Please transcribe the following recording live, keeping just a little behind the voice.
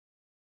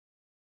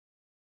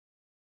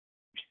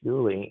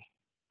Julie,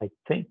 I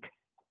think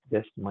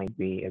this might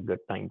be a good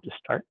time to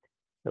start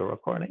the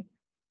recording.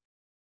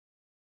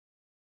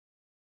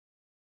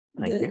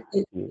 Thank you.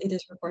 It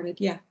is recorded,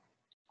 yeah.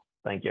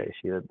 Thank you. I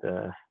see that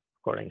the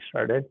recording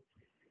started.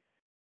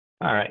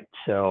 All right,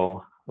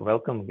 so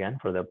welcome again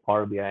for the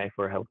Power BI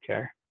for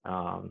Healthcare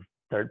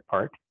third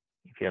part.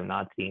 If you have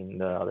not seen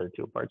the other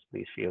two parts,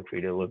 please feel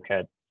free to look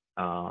at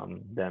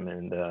them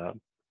in the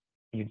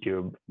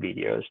YouTube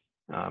videos.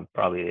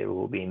 Probably it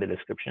will be in the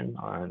description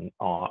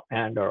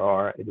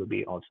or it will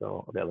be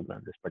also available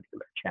on this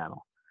particular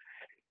channel.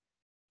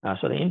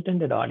 So the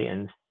intended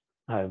audience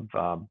I've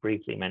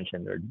briefly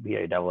mentioned are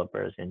BI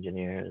developers,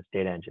 engineers,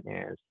 data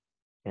engineers,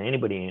 and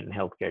anybody in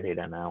healthcare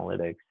data and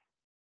analytics,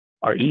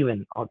 or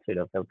even outside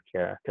of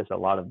healthcare, because a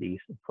lot of these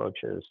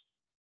approaches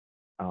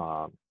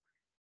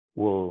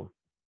will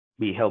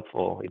be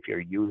helpful if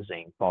you're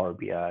using Power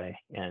BI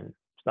and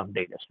some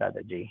data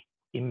strategy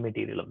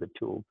immaterial of the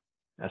tool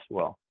as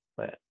well.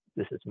 But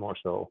this is more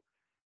so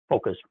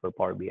focused for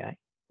Power BI.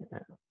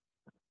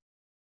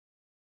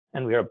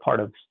 And we are part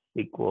of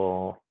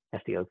SQL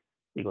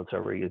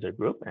Server user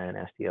group and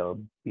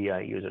STL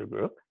BI user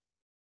group.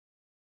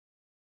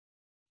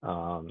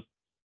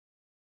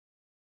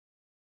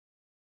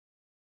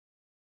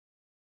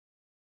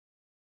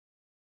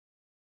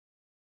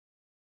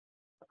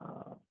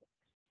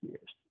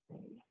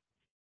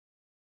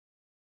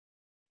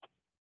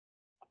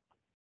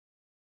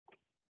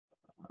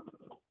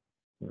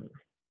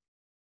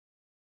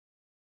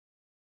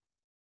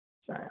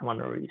 Sorry, I want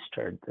to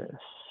restart this.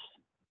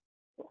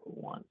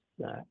 One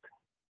sec.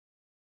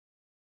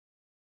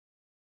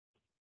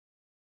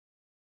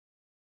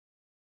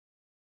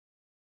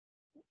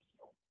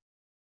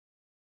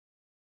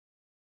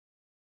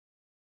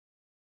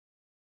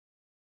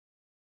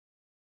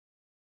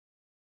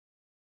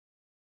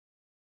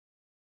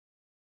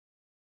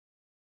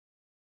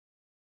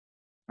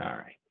 All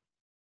right.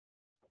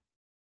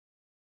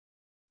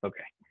 Okay.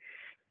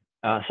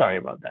 Sorry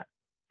about that.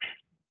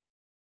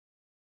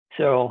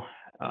 So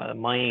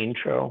my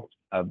intro,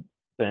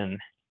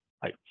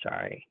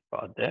 sorry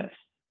about this.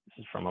 This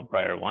is from a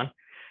prior one.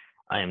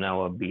 I am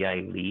now a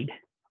BI lead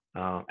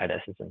at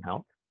SSM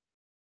Health.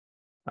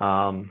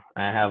 I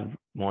have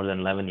more than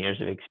 11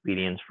 years of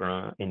experience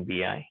in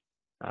BI,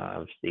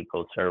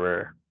 SQL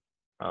Server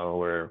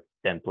over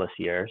 10 plus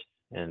years,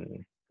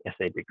 and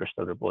SAP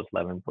Crystal Reports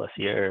 11 plus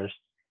years,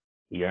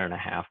 year and a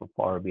half of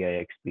Power BI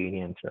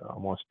experience,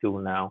 almost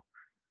 2 now.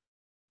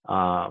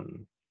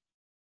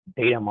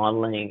 Data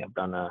modeling, I've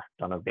done a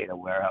ton of data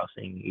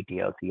warehousing,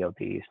 ETLs,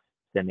 ELTs,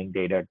 sending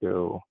data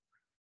to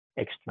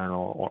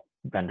external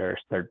vendors,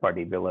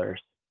 third-party billers,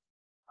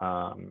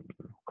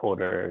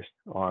 coders,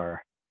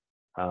 or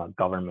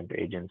government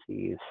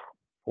agencies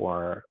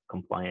for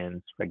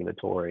compliance,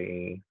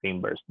 regulatory,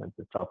 reimbursements,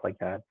 and stuff like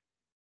that.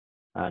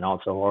 And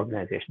also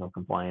organizational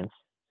compliance.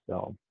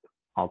 So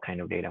all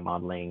kind of data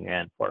modeling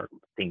and for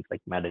things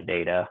like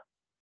metadata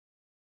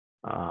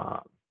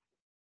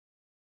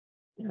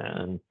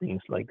and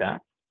things like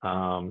that.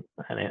 And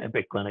a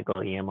big clinical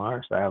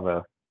EMR. So I have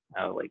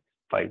like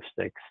 5,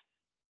 6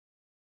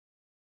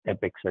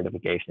 EPIC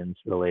certifications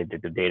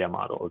related to data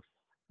models,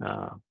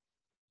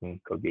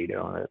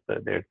 Cogito,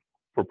 their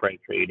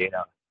proprietary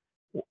data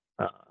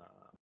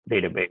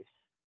database,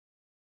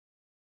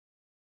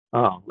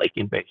 like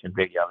Inpatient,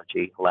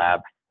 Radiology,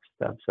 lab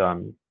stuff.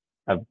 So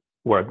I've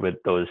worked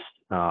with those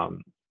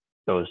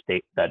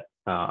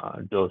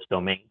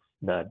domains.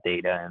 The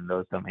data in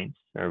those domains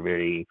are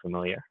very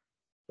familiar.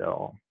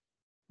 So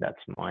that's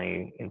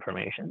my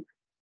information.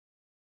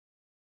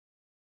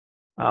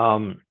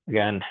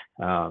 Again,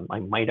 I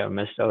might have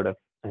missed out if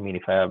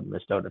I have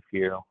missed out a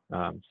few,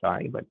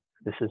 sorry, but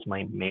this is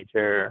my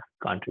major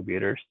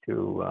contributors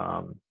to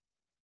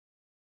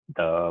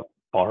the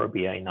Power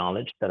BI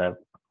knowledge that I've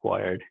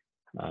acquired.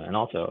 And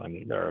also,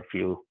 there are a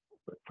few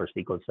for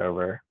SQL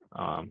Server,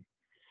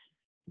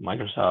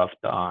 Microsoft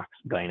Docs,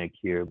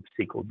 DynaCube,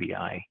 SQL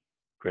BI,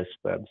 Chris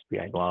Webb's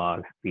BI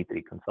Blog,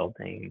 P3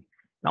 Consulting,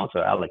 and also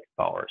Alex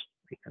Powers.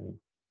 We can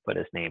put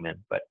his name in,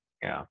 but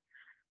yeah.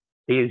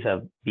 These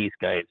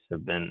guys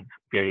have been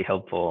very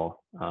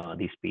helpful.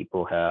 These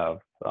people have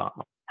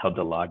helped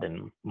a lot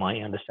in my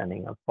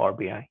understanding of Power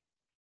BI.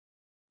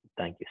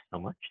 Thank you so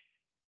much.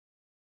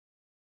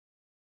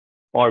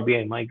 Power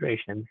BI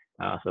migration.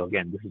 So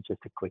again, this is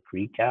just a quick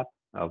recap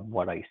of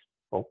what I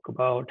spoke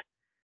about.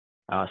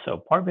 So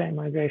Power BI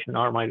migration,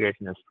 our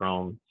migration is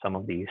from some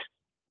of these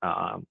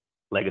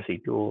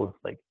legacy tools,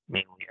 like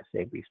mainly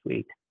SAP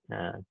Suite,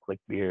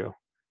 ClickView,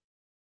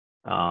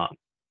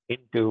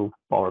 into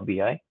Power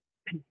BI.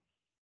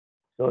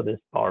 So this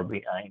Power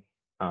BI,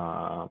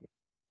 of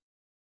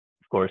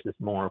course, is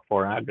more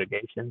for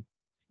aggregation.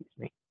 Excuse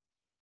me.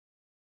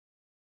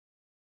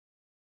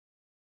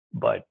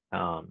 But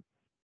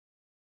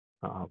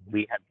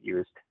we have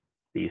used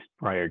these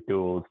prior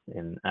tools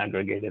in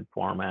aggregated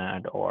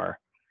format or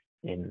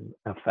in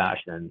a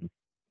fashion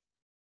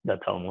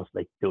that's almost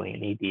like doing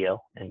an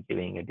ETL and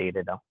giving a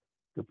data dump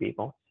to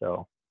people.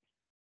 So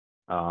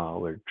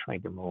we're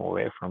trying to move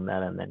away from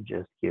that and then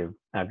just give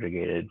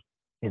aggregated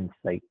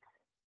insights,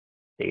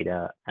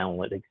 data,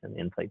 analytics, and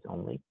insights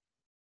only.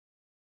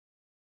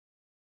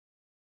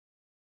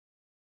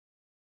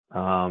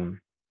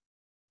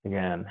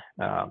 Again,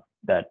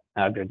 that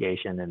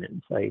aggregation and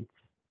insights,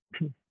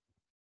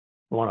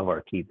 one of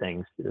our key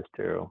things is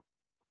to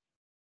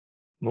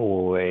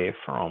move away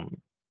from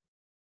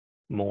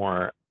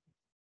more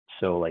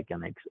so like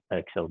an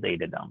Excel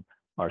data dump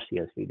or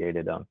CSV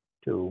data dump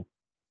to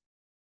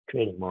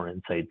creating more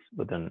insights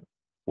within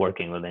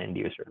working with the end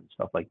user and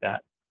stuff like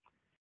that.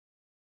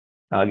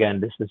 Again,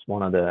 this is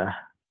one of the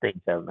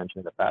things I've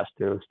mentioned in the past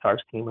too. Star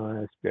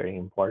schema is very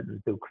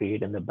important to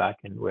create in the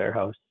backend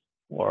warehouse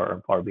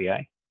or Power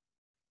BI.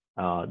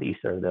 These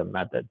are the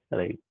methods that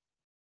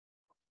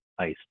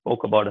I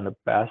spoke about in the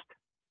past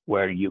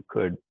where you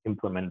could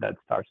implement that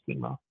star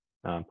schema.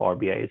 Power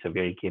BI is a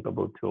very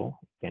capable tool.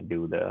 You can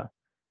do the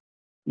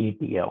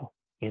ETL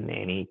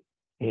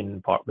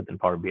within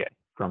Power BI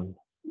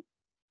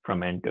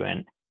from end to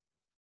end.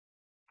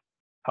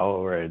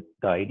 However,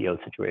 the ideal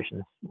situation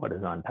is what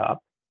is on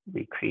top.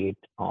 We create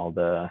all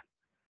the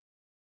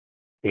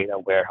data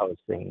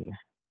warehousing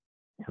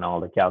and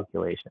all the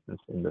calculations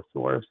in the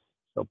source.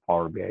 So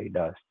Power BI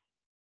does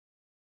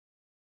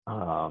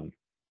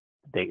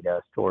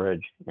data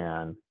storage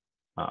and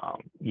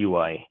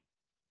UI,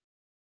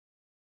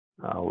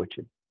 which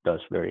it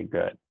does very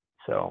good.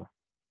 So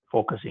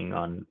focusing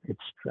on its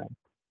strength.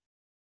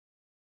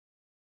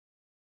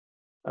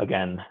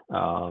 Again,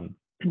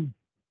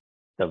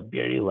 the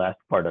very last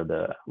part of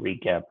the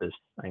recap is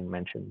I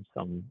mentioned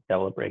some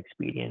developer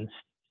experience,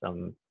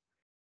 some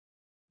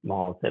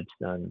small tips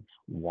on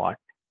what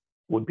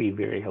would be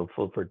very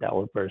helpful for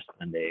developers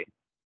when they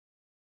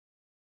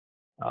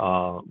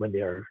are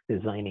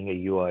designing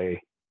a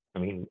UI. I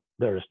mean,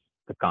 there's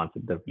the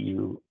concept of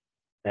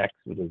UX,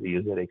 which is the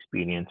user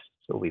experience.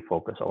 So we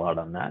focus a lot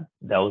on that.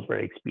 Developer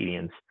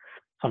experience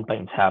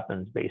sometimes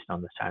happens based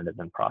on the standards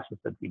and process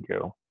that we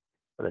do,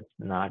 but it's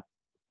not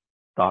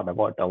thought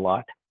about a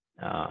lot.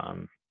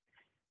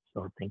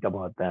 So think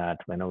about that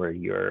whenever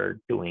you're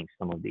doing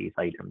some of these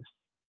items.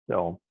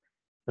 So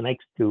the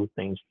next two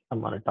things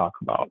I'm going to talk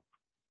about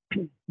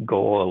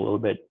go a little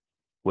bit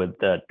with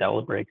the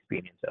developer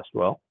experience as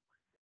well.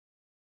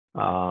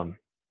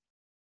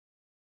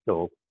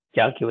 So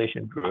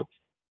calculation groups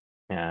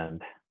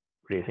and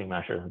producing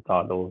measures and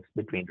toggles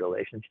between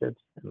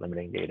relationships and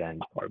limiting data in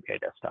Power BI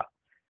desktop.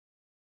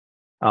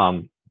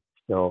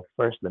 So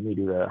first, let me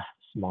do the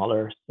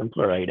smaller,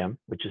 simpler item,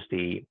 which is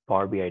the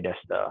Power BI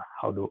desktop.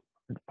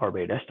 Power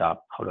BI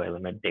desktop, how do I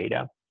limit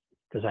data?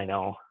 Because I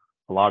know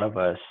a lot of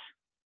us,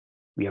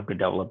 we have to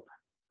develop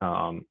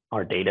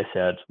our data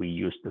sets. We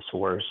use the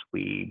source,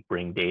 we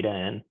bring data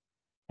in,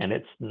 and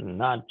it's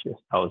not just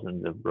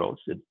thousands of rows.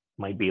 It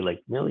might be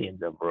like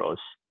millions of rows.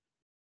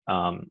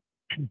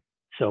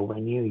 So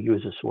when you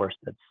use a source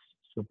that's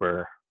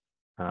super,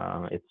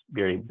 it's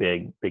very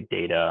big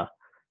data,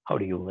 how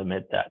do you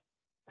limit that,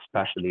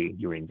 especially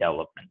during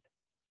development?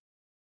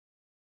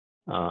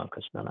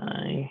 Because when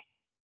I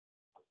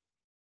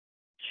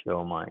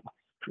show my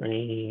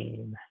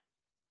screen,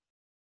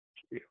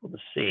 to be able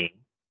to see.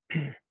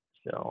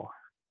 So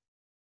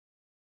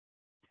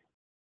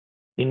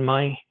in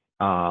my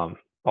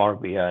Power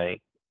BI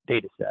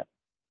data set,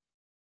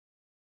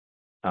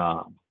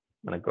 I'm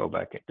going to go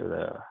back into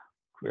the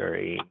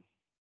query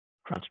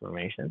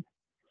transformation.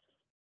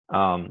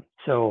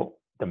 So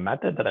the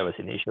method that I was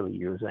initially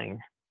using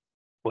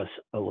was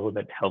a little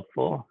bit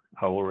helpful.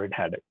 However, it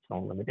had its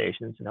own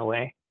limitations in a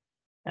way.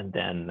 And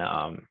then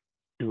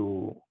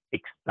to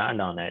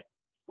expand on it,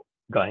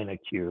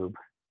 Cube,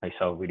 I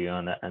saw a video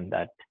on that, and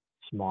that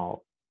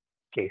small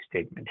case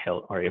statement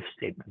helped, or if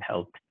statement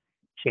helped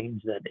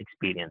change that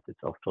experience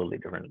itself totally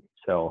differently.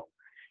 So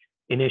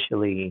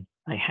initially,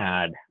 I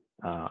had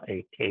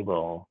a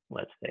table,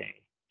 let's say,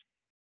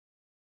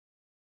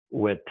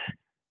 with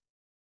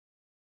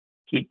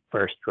keep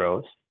first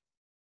rows.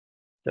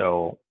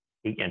 So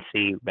you can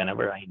see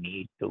whenever I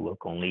need to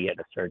look only at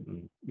a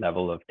certain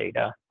level of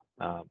data,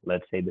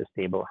 let's say this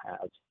table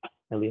has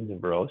millions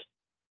of rows,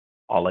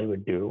 all I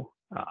would do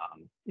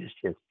is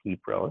just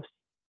keep rows,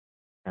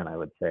 and I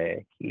would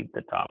say keep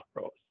the top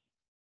rows.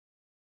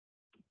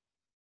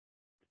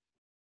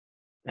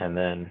 And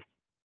then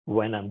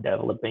when I'm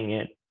developing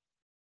it,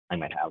 I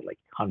might have like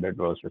 100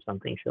 rows or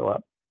something show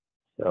up.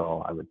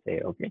 So I would say,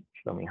 okay,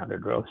 show me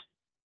 100 rows.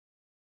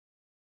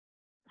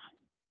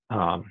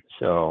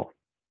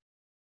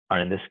 Or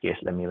in this case,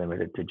 let me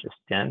limit it to just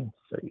 10.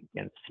 So you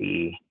can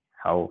see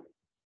how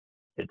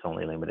it's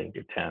only limiting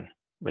to 10,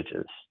 which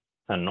is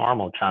a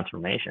normal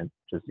transformation,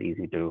 which is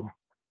easy to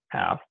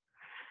have.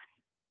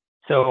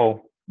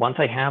 So once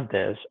I have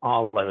this,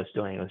 all I was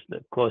doing was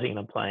the closing and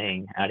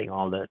applying, adding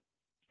all the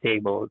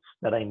tables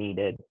that I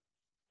needed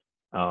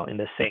in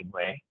the same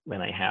way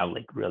when I have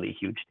like really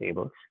huge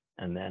tables.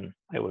 And then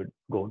I would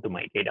go to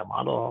my data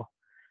model.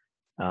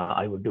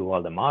 I would do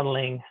all the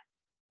modeling.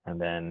 And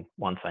then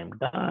once I'm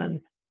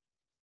done,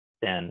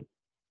 then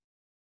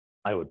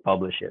I would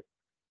publish it.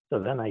 So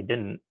then I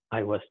didn't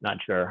I was not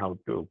sure how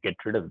to get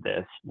rid of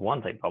this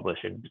once I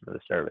published it into the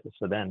service.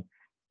 So then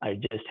I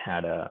just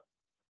had a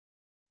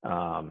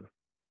um,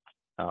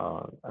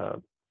 a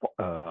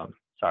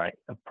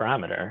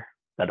parameter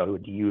that I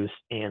would use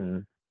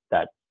in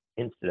that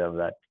instead of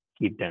that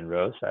keep 10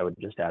 rows. So I would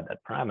just add that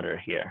parameter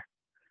here.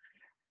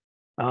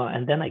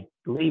 And then I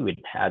believe it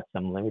had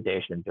some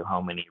limitation to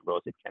how many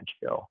rows it can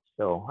show.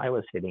 So I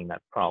was hitting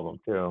that problem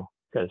too,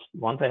 because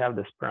once I have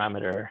this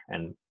parameter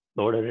and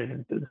loaded it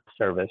into the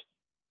service,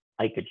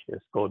 I could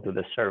just go to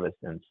the service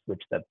and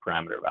switch that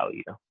parameter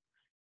value.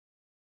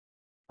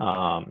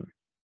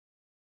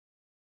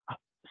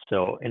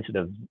 So instead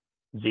of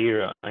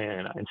 0,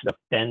 instead of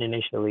 10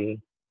 initially,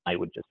 I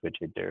would just switch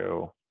it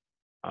to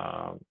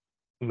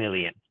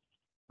million,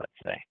 let's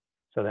say.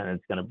 So then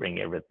it's going to bring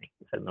everything.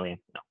 Is that million?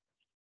 No,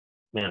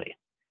 million.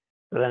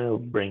 So then it will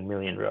bring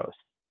million rows.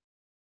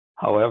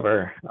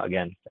 However,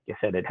 again, like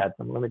I said, it had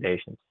some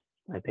limitations.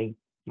 I think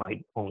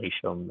might only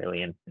show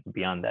million.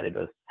 Beyond that, it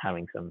was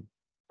having some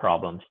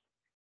problems.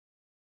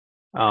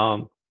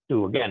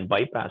 To again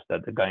bypass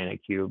that, the guy in a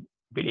cube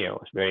video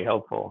was very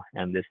helpful,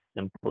 and this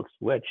simple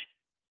switch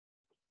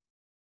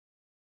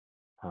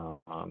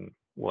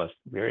was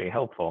very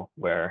helpful,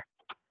 where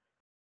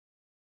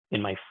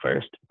in my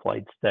first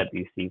applied step,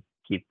 you see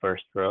keep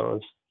first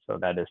rows. So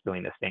that is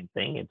doing the same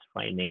thing. It's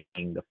finding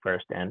the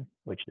first n,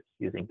 which is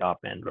using top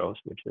n rows,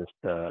 which is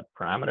the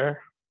parameter.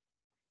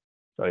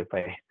 So if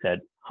I said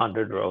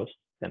 100 rows,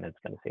 then it's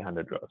going to say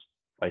 100 rows.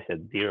 If I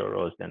said 0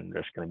 rows, then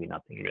there's going to be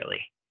nothing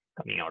really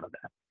coming out of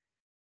that.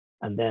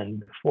 And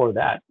then before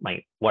that,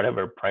 my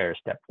whatever prior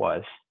step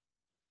was,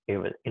 it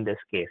was, in this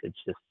case,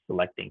 it's just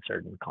selecting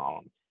certain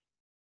columns.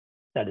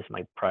 That is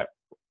my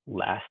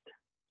last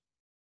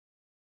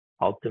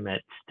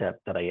ultimate step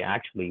that I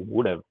actually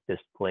would have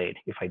displayed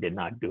if I did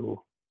not do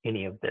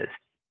any of this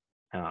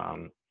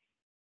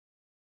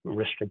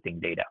restricting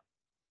data.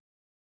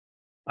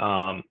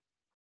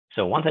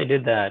 So once I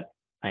did that,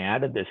 I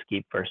added this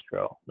keep first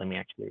row. Let me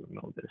actually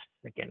remove this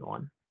second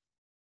one,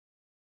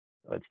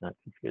 so it's not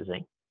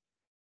confusing.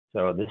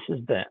 So this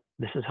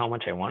is how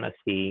much I want to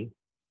see,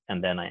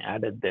 and then I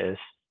added this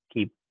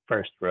keep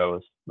first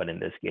rows, but in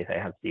this case I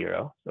have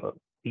 0, so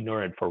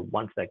ignore it for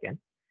 1 second.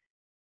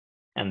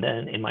 And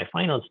then in my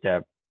final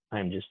step,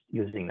 I'm just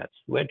using that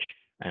switch.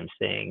 I'm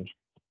saying,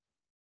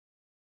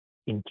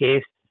 in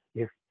case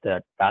if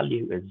the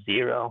value is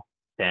 0,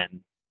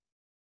 then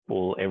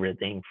pull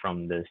everything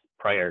from this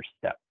prior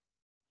step.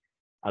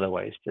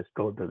 Otherwise, just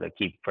go to the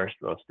keep first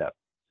row step.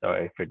 So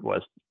if it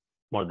was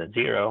more than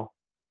 0,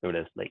 so it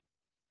is like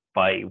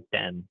 5,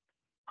 10,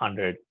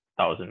 100,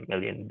 1,000,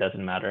 million,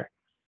 doesn't matter.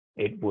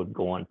 It would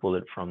go and pull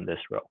it from this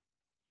row.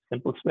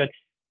 Simple switch.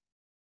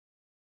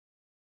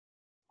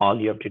 All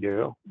you have to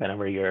do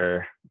whenever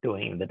you're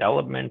doing the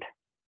development,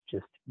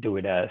 just do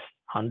it as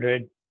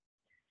 100.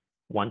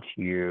 Once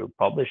you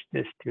publish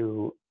this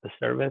to the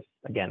service,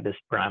 again, this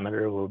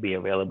parameter will be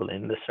available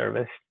in the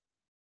service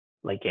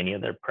like any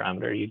other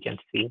parameter you can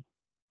see.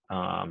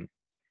 And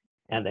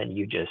then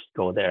you just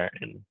go there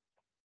and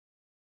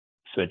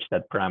switch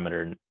that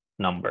parameter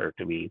number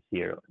to be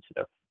 0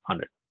 instead of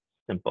 100.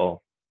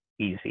 Simple,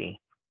 easy.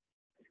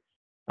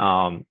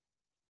 And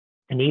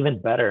even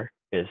better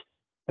is,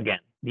 again,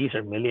 these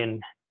are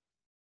million,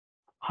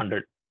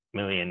 100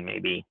 million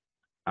maybe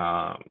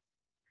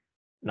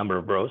number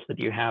of rows that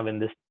you have in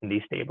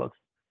these tables.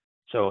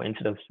 So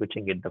instead of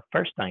switching it the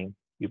first time,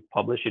 you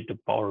publish it to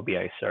Power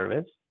BI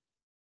service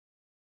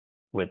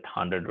with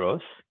 100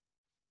 rows,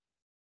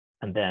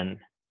 and then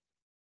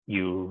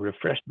you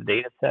refresh the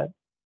data set.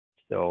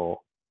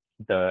 So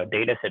the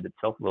data set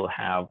itself will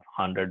have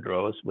 100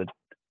 rows with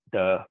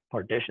the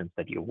partitions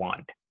that you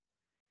want.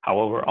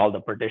 However, all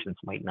the partitions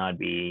might not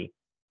be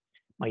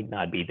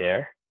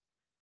there.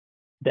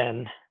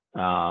 Then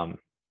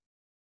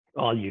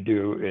all you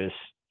do is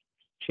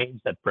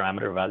change that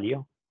parameter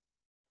value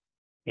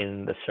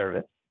in the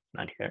service,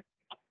 not here.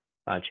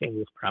 Change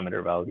this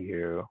parameter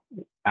value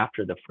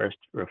after the first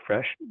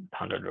refresh,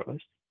 100 rows,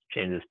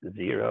 change this to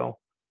 0,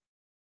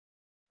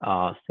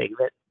 save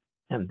it,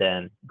 and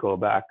then go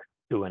back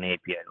to an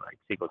API like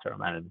SQL Server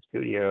Management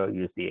Studio,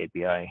 use the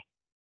API,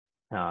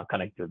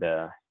 connect to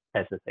the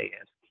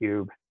SSIS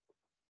cube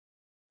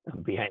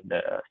behind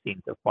the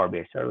scenes of Power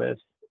BI service,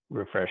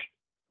 refresh,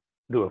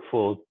 do a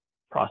full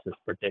process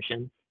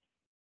partition,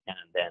 and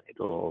then it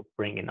will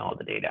bring in all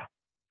the data.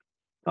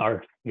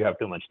 Or if you have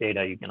too much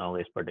data, you can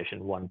always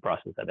partition one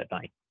process at a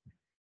time.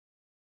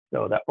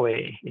 So that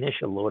way,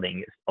 initial loading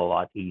is a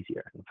lot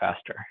easier and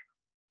faster.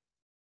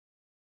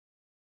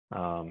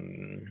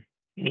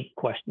 Any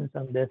questions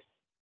on this?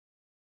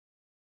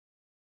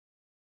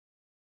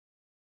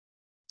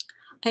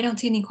 I don't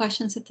see any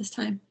questions at this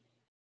time.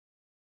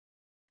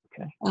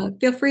 Okay.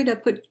 Feel free to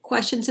put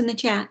questions in the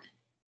chat.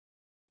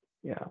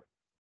 Yeah.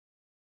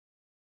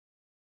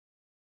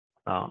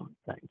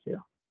 Thank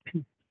you.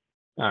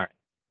 All right.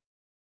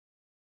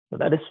 So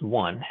that is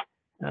one.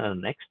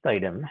 Next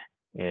item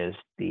is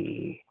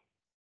the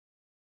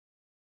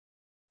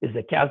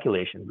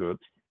calculation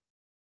groups.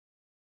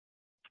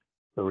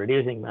 So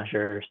reducing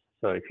measures,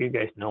 So if you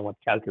guys know what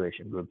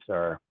calculation groups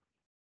are,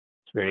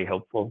 it's very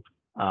helpful.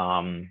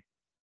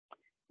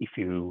 If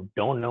you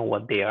don't know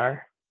what they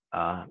are,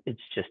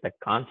 it's just a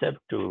concept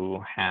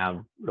to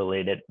have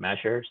related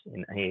measures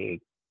in a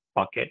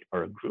bucket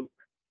or a group.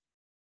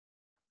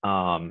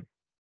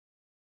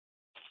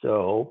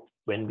 So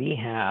when we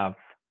have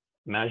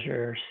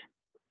measures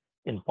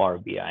in Power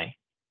BI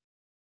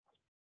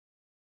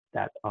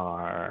that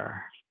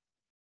are,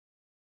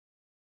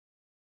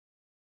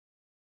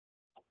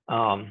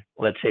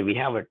 let's say we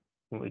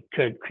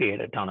could create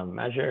a ton of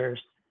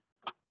measures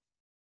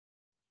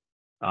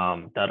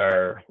that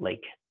are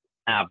like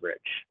average.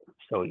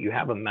 So you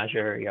have a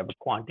measure, you have a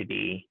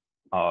quantity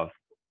of,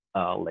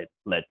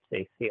 let's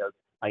say sales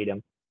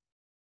item,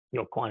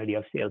 quantity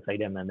of sales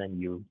item, and then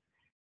you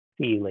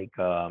see like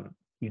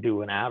you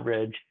do an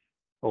average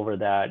over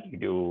that, you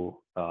do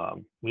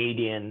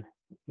median,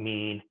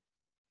 mean,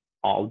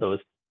 all those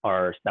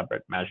are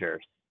separate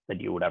measures that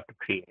you would have to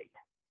create.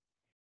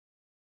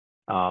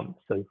 So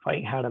if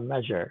I had a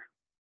measure,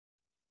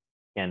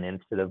 and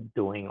instead of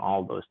doing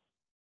all those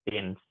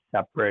in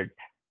separate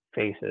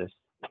phases,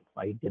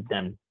 I did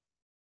them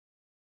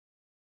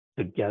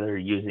together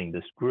using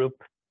this group,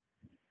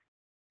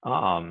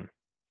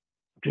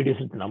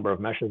 reduces the number of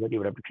measures that you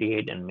would have to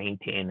create and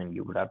maintain, and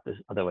you would have to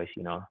otherwise,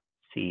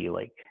 see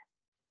like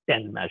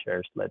 10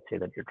 measures, let's say,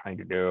 that you're trying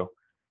to do,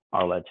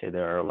 or let's say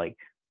there are like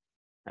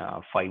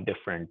 5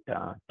 different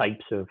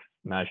types of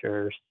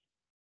measures,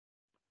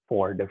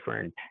 4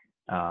 different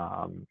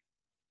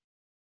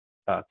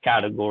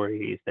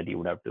categories that you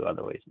would have to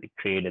otherwise be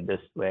created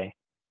this way.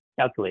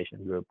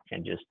 Calculation group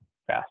can just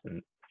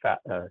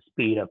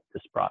speed up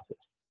this process.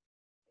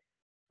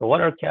 So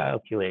what are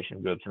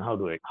calculation groups and how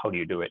do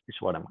you do it is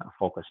what I'm going to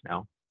focus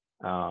now.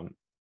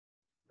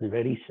 It's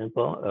very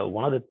simple.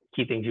 One of the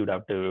key things you would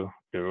have to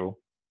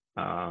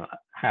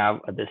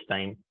have at this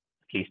time,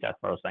 at least as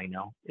far as I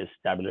know, is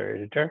tabular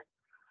editor.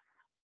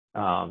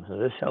 So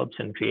this helps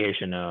in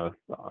creation of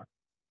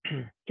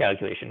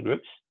calculation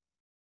groups.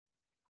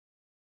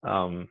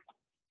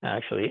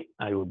 Actually,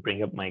 I would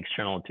bring up my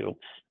external tools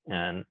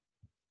and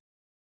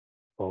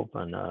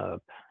open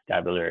up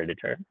tabular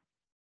editor.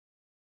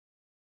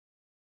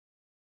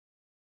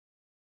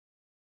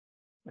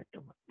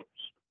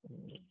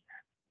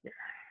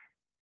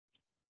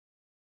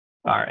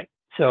 All right,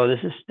 so this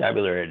is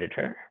tabular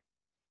editor.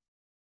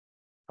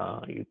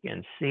 You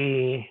can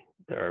see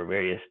there are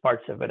various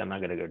parts of it. I'm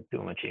not going to go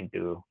too much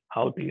into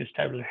how to use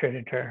tabular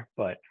editor,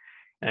 but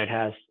it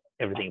has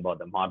everything about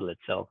the model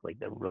itself, like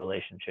the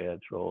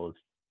relationships, roles,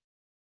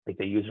 like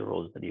the user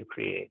roles that you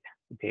create,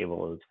 the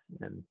tables,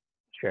 and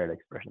shared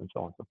expressions,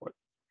 so on and so forth.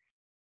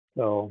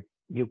 So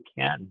you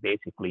can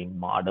basically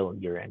model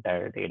your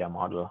entire data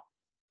model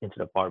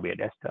instead of Power BI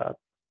desktop.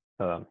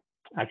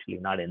 Actually,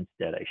 not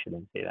instead, I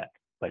shouldn't say that,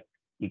 but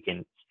you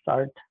can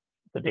start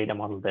the data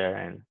model there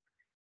and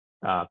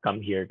come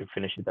here to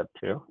finish it up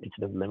too.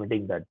 Instead of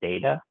limiting that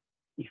data,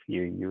 if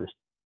you use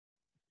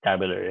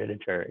tabular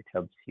editor, it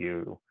helps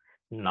you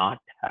not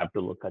have to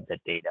look at the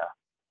data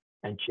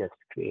and just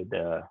create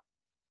the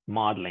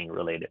modeling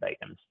related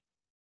items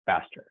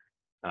faster.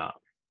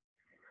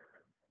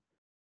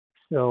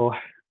 So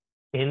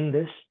in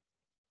this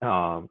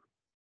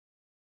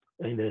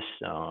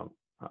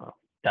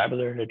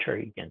tabular editor,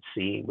 you can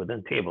see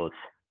within tables,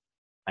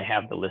 I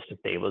have the list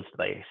of tables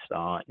that I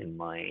saw in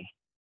my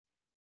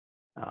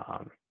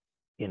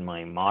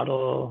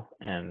model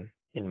and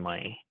in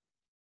my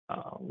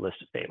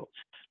list of tables.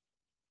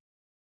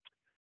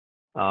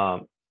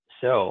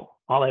 So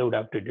all I would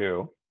have to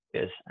do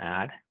is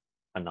add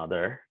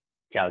another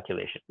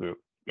calculation group.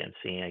 You can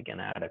see I can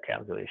add a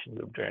calculation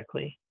group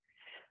directly.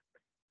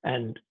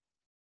 And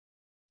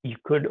you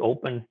could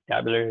open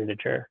tabular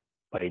editor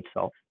by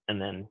itself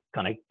and then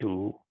connect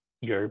to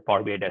your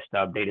Power BI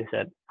desktop data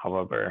set.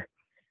 However,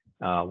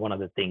 one of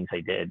the things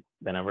I did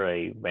whenever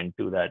I went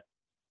to that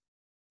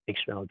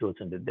external tools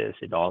and did this,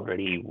 it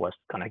already was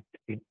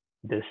connected.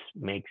 This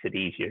makes it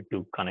easier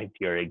to connect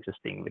your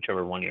existing,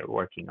 whichever one you're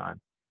working on,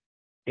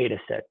 data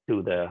set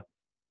to the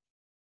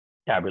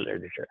tabular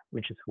editor,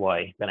 which is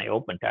why when I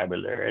opened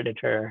tabular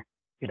editor,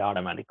 it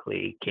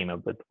automatically came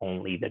up with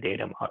only the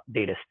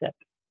data set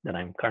that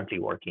I'm currently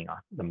working on,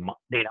 the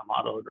data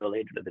model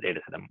related to the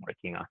data set I'm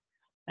working on,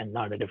 and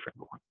not a different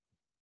one.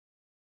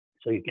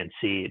 So you can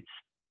see it's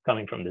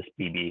coming from this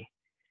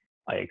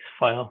PBIX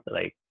file that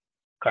I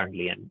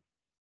currently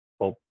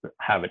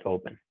have it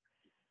open.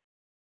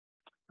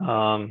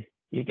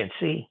 You can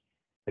see,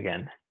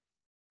 again,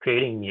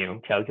 creating new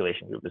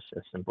calculation group is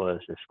as simple as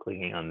just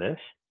clicking on this.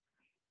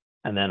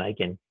 And then I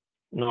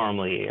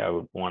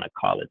would want to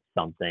call it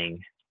something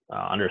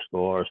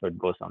underscore, so it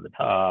goes on the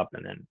top,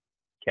 and then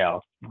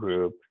calc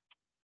group.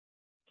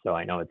 So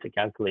I know it's a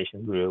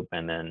calculation group,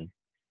 and then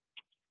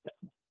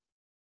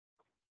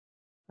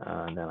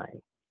I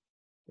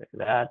do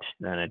that,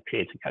 then it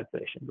creates a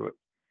calculation group.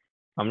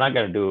 I'm not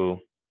going to do,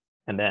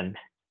 and then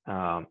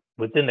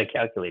within the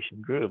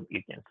calculation group,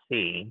 you can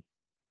see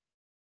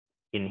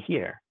in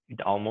here,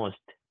 it almost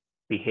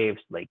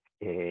behaves like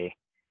a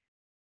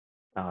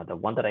the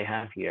one that I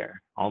have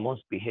here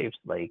almost behaves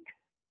like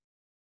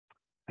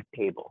a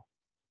table.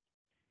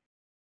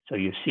 So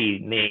you see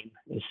name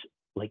is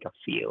like a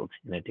field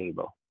in a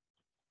table.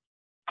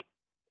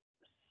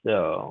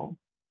 So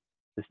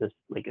this is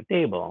like a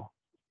table,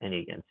 and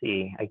you can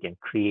see I can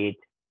create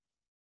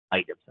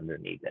items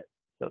underneath it.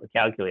 So the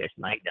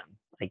calculation item,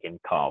 I can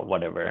call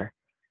whatever.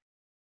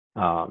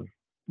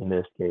 In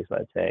this case,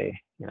 let's say,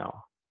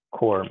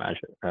 core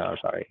measure,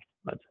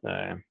 let's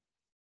say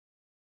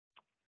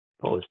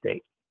post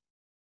date.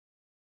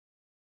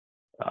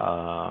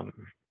 Or,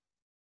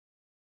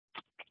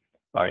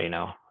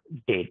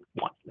 date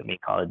one. Let me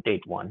call it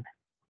date one.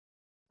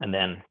 And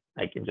then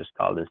I can just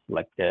call this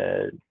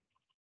selected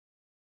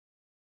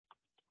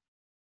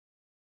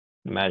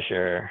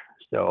measure.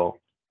 So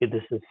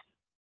this is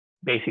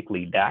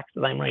basically DAX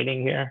that I'm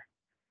writing here.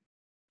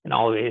 And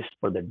always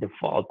for the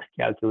default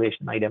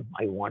calculation item,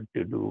 I want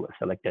to do a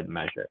selected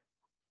measure.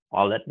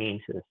 All that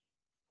means is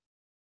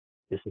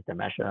this is the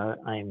measure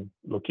I'm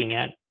looking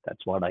at.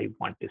 That's what I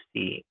want to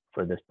see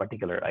for this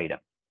particular item.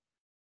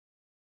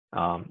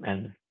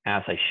 And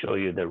as I show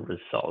you the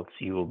results,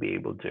 you will be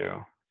able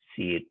to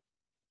see it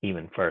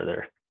even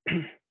further.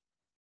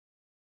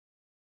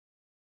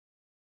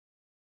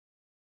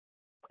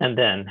 And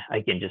then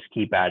I can just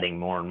keep adding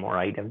more and more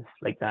items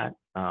like that.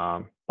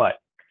 But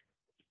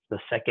the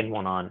second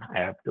one on, I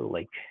have to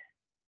like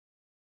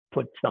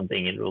put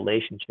something in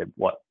relationship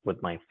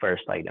with my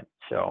first item.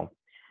 So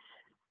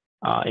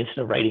instead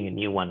of writing a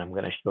new one, I'm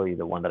going to show you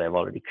the one that I've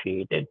already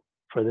created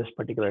for this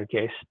particular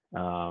case.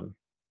 So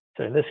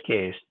in this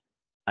case,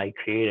 I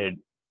created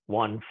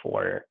one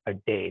for a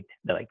date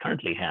that I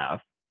currently have,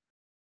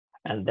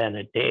 and then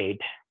a date.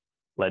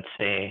 Let's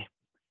say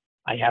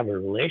I have a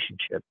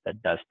relationship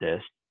that does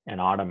this,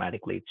 and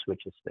automatically it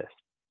switches this.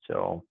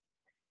 So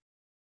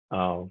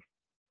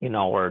in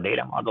our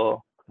data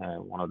model,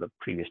 one of the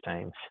previous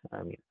times,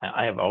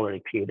 I have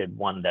already created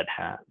one that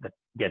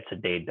gets a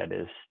date that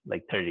is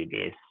like 30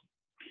 days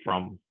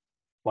from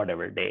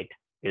whatever date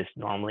is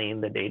normally in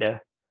the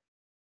data,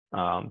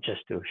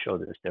 just to show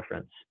this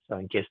difference. So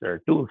in case there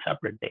are two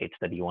separate dates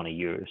that you want to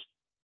use,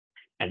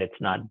 and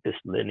it's not this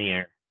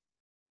linear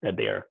that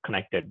they are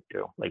connected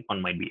to, like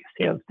one might be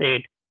a sales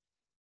date,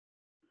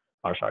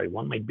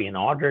 one might be an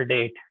order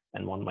date,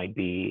 and one might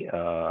be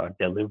a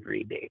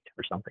delivery date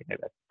or something like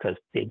that, because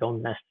they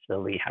don't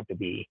necessarily have to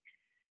be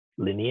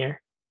linear.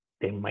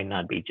 They might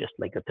not be just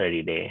like a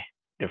 30-day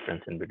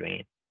difference in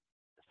between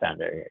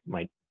standard. It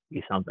might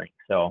be something.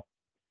 So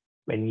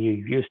when you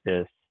use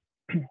this,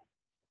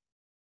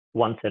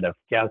 one set of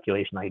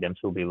calculation items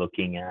will be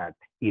looking at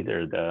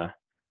either the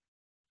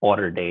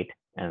order date,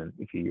 and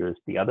if you use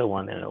the other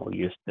one, then it will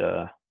use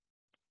the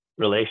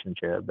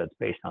relationship that's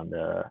based on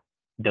the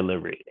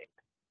delivery date.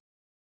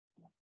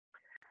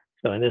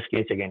 So in this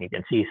case, again, you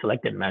can see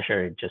selected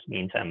measure. It just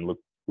means I'm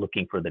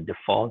looking for the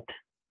default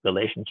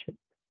relationship,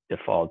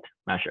 default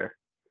measure.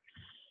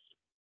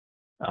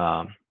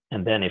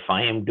 And then if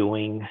I am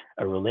doing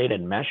a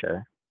related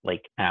measure,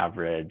 like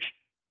average,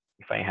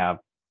 if I have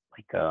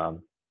like a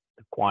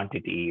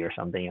quantity or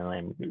something, and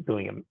I'm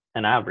doing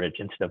an average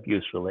instead of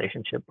use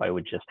relationship, I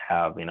would just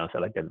have,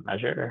 selected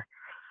measure,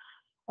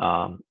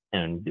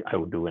 and I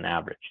would do an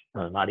average,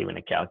 not even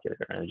a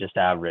calculator, and just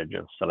average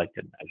of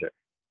selected measure.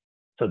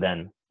 So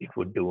then it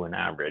would do an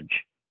average,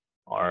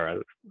 or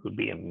it would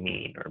be a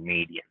mean or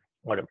median,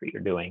 whatever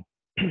you're doing.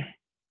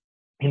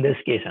 In this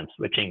case, I'm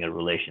switching a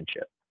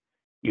relationship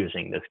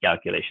using this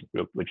calculation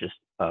group, which is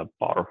a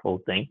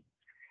powerful thing,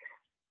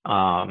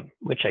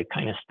 which I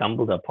kind of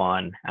stumbled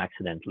upon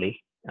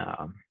accidentally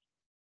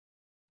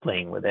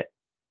playing with it.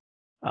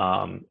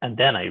 And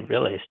then I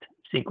realized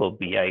SQL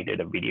BI did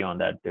a video on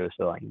that too,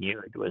 so I knew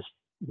it was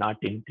not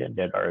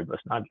intended, or it was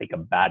not like a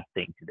bad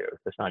thing to do.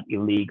 It's not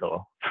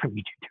illegal for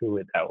me to do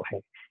it that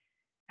way.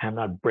 I'm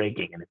not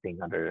breaking anything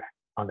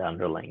on the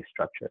underlying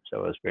structure, so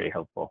it was very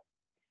helpful.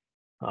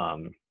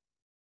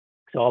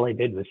 So all I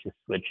did was just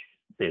switch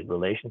the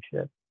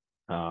relationship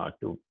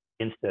to,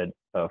 instead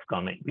of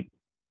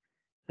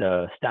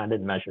the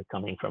standard measure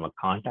coming from a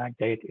contact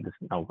date, it is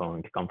now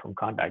going to come from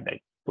contact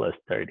date plus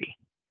 30.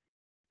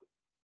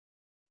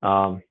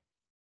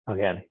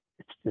 Again,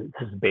 this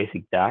is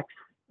basic DAX.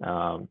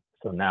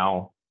 So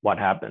now what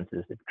happens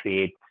is it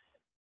creates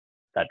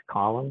that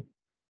column.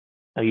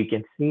 Now you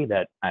can see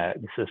that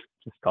this is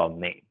just called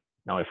name.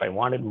 Now, if I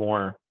wanted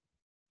more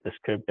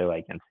descriptive,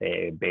 I can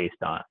say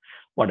based on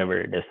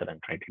whatever it is that I'm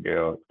trying to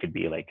do. It could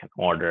be like an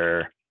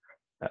order.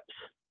 That's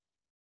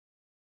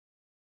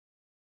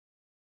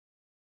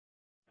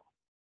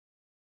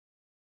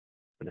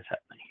what is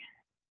happening.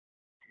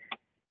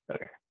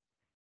 Okay.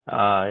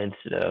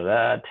 Instead of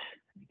that,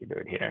 you can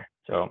do it here.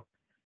 So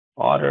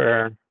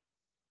order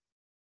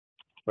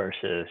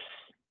versus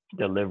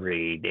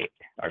delivery date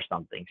or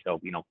something. So,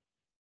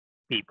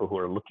 people who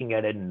are looking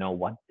at it know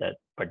what that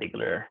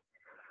particular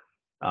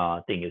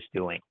thing is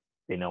doing.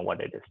 They know what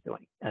it is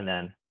doing. And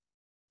then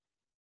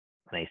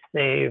when I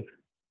save,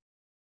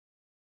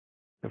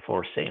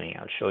 before saving,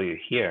 I'll show you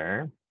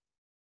here.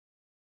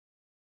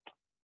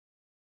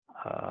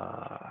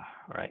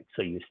 Right,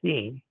 so you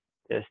see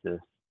this is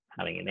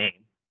having a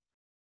name.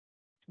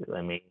 So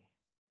let me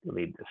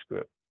delete this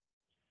group.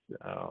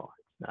 So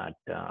it's not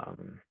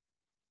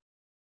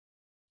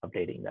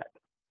updating that.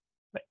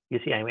 But you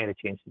see, I made a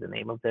change to the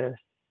name of this,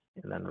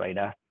 and then right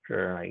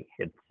after I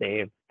hit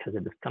save, because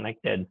it is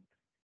connected,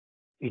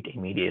 it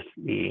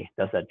immediately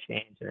does that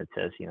change, and it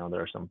says,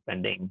 there are some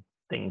pending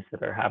things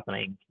that are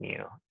happening. Can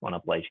you want to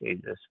apply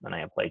changes? When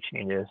I apply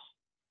changes,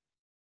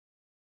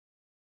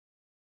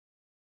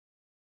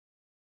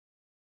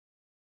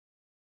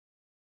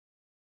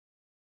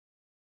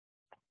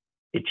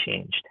 it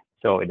changed.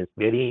 So it is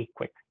very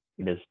quick.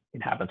 It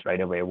happens right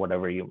away,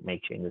 whatever you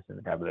make changes in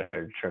the tabular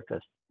literature,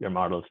 because your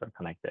models are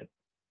connected.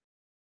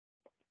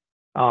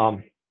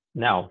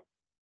 Now,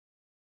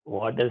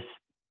 what does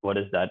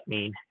that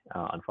mean?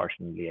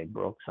 Unfortunately, I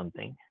broke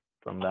something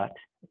from that,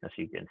 as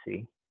you can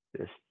see,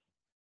 this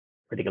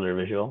particular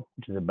visual,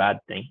 which is a bad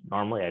thing.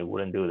 Normally, I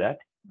wouldn't do that.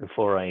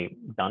 Before I'm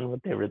done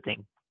with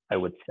everything, I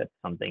would set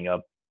something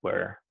up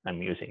where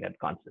I'm using it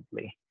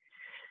constantly.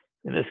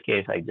 In this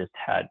case, I just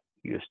had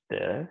used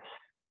this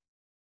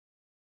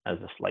as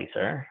a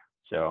slicer.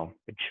 So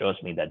it shows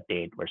me that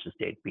date versus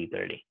date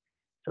P30.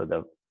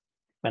 So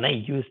when I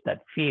use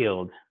that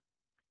field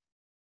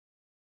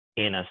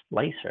in a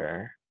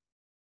slicer,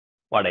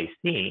 what I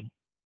see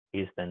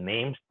is the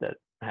names that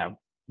I have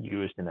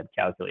used in that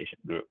calculation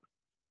group.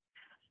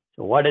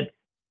 So what it's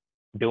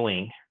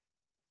doing,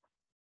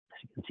 as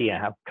you can see, I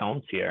have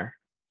counts here.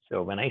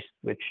 So when I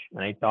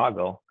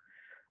toggle,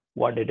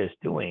 what it is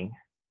doing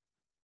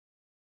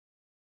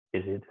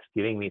is it's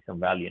giving me some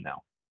value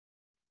now,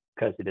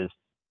 because it is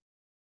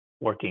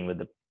working with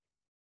the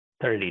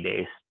 30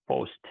 days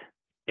post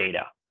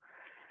data,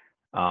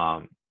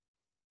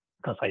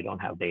 because I don't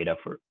have data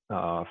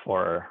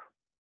for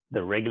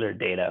the regular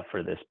data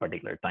for this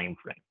particular time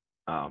frame.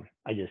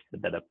 I just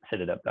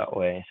set it up that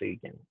way so you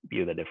can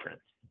view the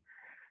difference.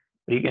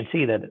 But you can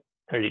see that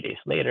 30 days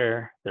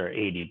later, there are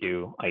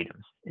 82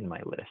 items in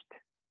my list.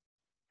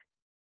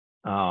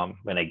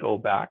 When I go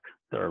back,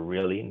 there are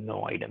really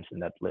no items in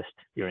that list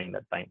during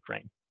that time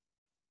frame.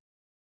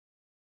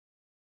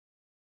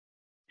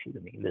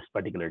 Excuse me, in this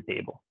particular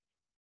table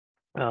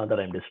that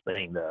I'm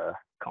displaying the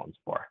counts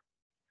for.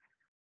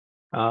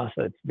 So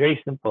it's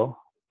very simple.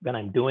 When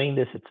I'm doing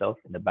this itself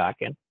in the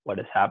backend, what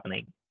is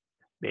happening?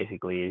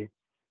 Basically,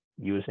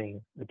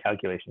 using the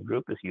calculation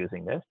group is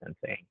using this and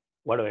saying,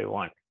 what do I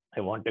want?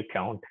 I want to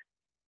count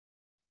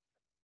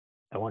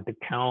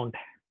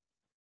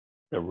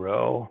the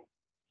row.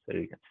 So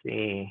you can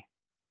see,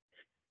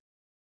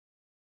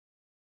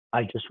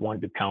 I just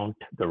want to count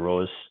the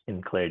rows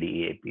in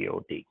Clarity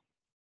EAPOT.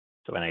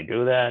 So when I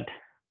do that,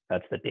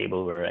 that's the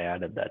table where I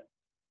added that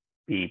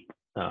date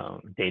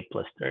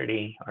plus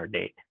 30 or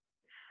date.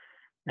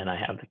 And I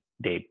have the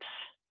dates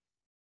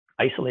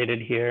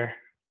isolated here.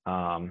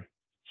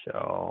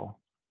 So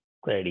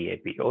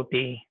Clarity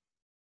EAPOT,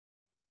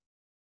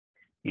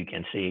 you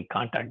can see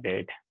contact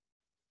date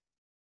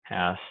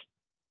has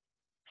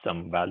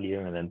some value,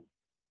 and then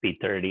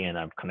P30, and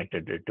I've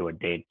connected it to a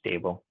date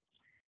table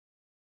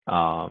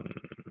on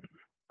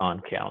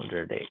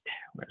calendar date.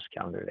 Where's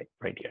calendar date?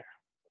 Right here.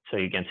 So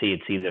you can see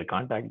it's either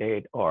contact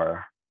date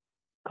or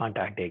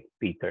contact date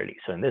P30.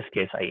 So in this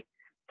case,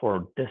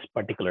 for this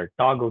particular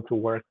toggle to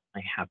work,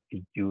 I have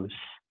to use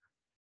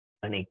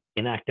an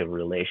inactive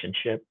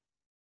relationship,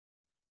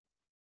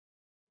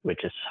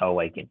 which is how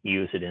I can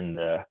use it in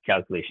the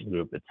calculation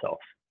group itself.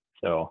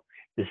 So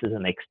this is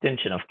an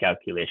extension of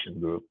calculation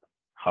group,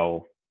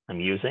 how I'm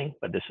using,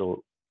 but this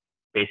will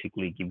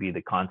basically give you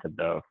the concept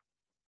of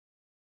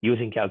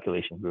using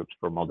calculation groups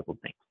for multiple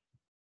things.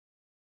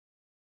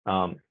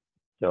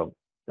 So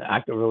the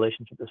active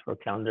relationship is for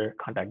calendar,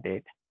 contact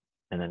date,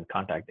 and then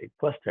contact date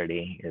plus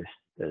 30 is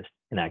this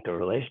inactive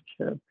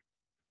relationship.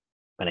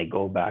 When I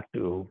go back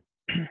to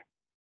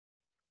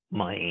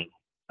my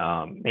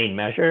main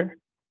measure,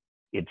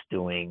 it's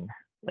doing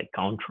like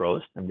count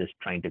rows. I'm just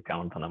trying to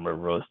count the number of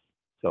rows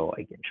so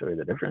I can show you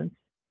the difference.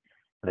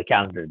 The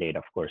calendar date,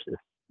 of course, is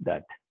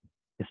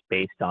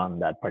based on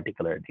that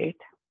particular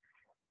date.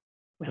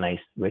 When I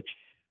switch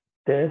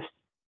this,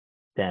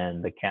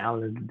 then the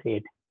calendar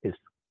date is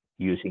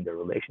using the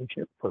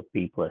relationship for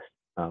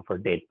for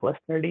date plus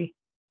 30.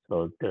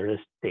 So there is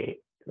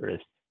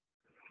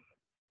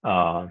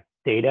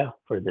data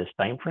for this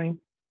time frame.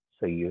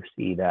 So you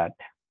see that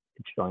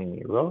it's showing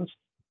me rows,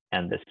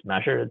 and this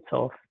measure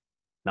itself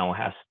now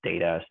has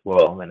data as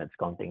well when it's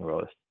counting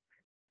rows.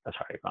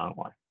 Sorry, wrong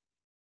one.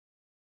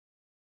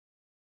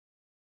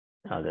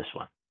 This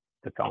one,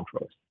 the count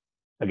rows.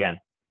 Again,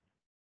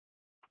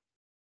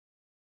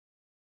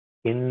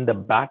 in the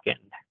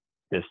backend,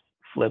 this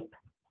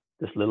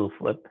little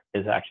flip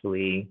is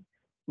actually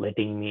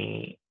letting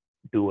me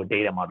do a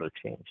data model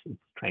change. It's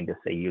trying to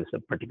say use a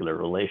particular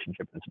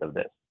relationship instead of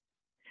this.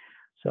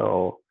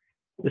 So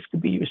this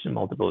could be used in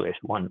multiple ways.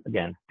 One,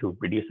 again, to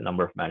reduce the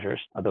number of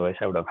measures. Otherwise,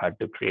 I would have had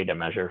to create a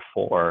measure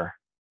for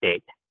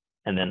date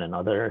and then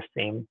another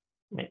same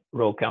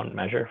row count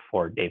measure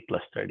for date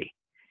plus 30.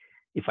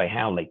 If I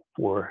have like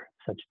 4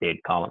 such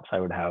date columns, I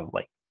would have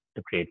like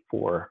to create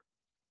four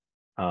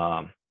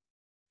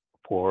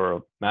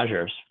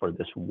measures for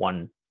this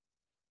one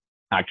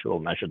actual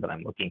measure that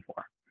I'm looking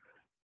for.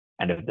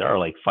 And if there are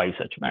like 5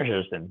 such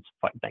measures, then it's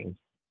 5 times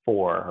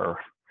 4, or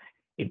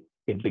it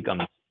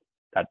becomes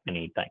that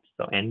many times.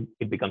 So, and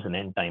it becomes an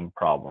n time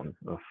problem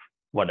of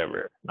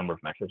whatever number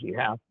of measures you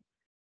have.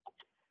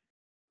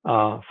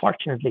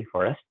 Fortunately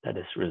for us, that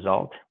is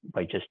resolved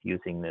by just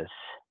using this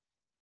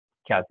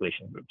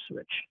calculation group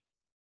switch.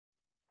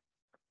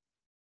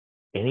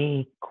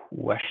 Any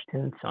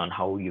questions on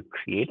how you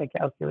create a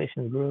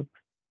calculation group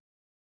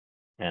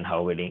and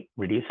how it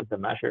reduces the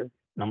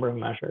number of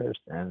measures,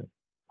 and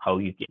how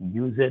you can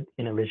use it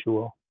in a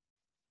visual?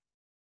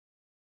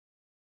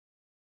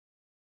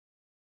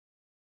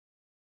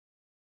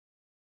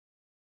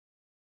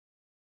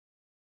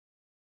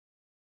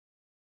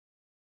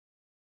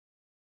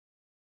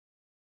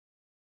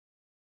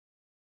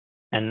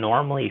 And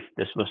normally, if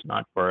this was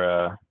not for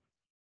a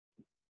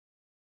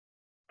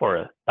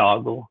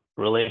toggle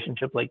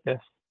relationship like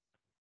this,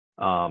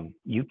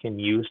 you can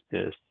use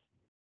this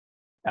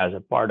as a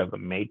part of a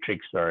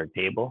matrix or a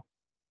table.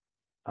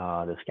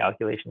 This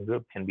calculation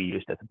group can be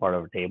used as a part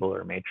of a table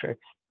or a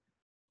matrix.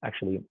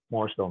 Actually,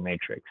 more so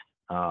matrix,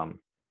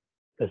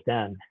 because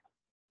then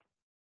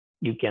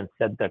you can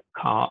set the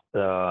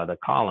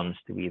columns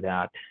to be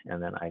that,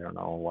 and then I don't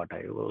know what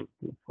I will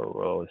do for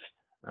rows.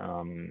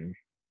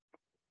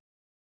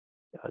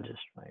 I'll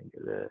just try and do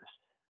this.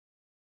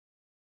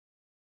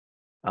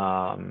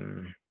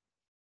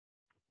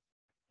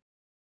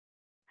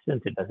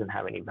 Since it doesn't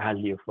have any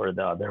value for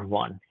the other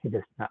one, it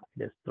is not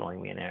just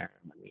throwing me an error.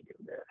 Let me do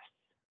this.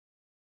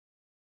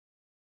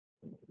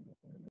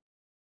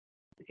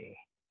 See.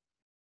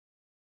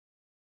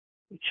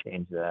 We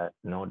change that,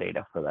 no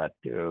data for that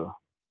too.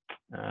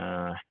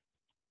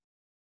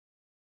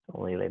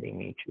 Only letting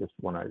me choose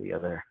one or the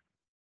other.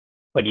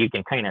 But you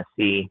can kind of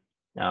see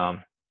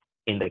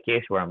in the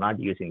case where I'm not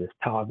using this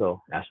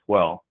toggle as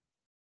well,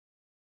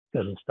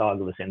 because this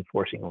toggle is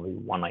enforcing only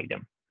one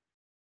item.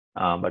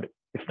 But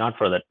if not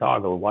for the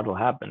toggle, what will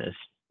happen is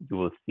you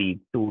will see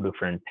 2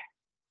 different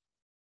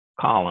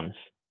columns,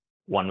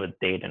 one with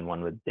date and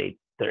one with date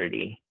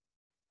 30.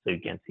 So you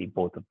can see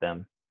both of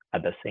them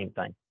at the same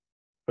time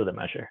for the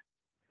measure.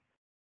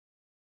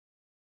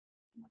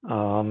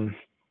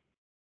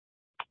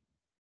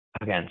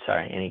 Again,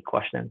 sorry, any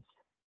questions?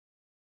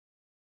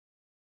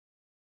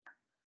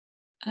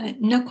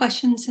 No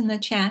questions in the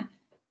chat.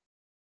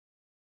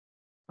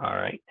 All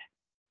right.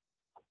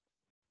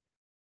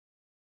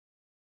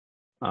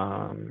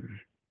 All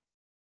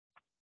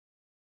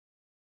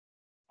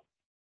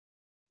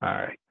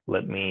right,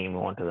 let me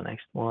move on to the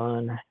next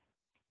one.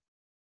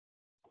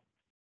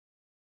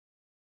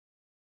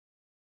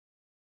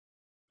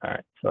 All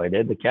right, so I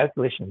did the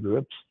calculation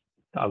groups,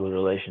 toggle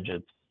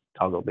relationships,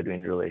 toggle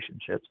between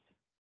relationships,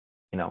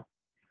 and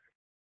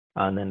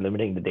then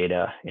limiting the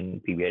data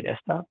in PBI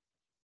desktop.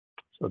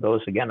 So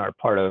those again are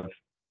part of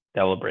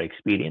developer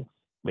experience.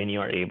 When you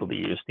are able to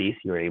use these,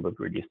 you're able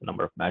to reduce the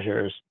number of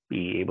measures,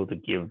 be able to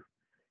give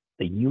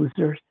the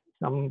users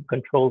some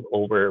control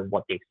over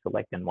what they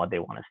select and what they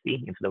want to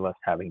see, instead of us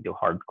having to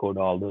hard code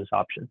all those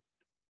options.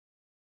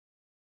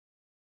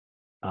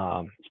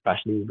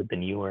 Especially with the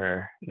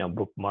newer,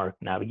 bookmark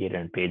navigator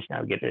and page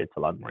navigator, it's a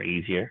lot more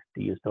easier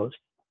to use those.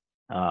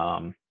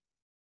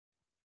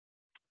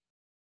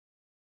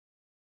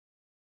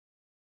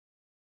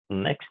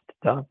 Next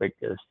topic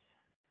is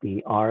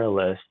the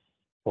RLS,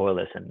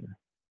 OLS, and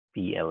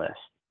PLS.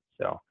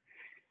 So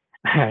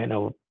I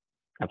know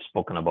I've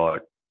spoken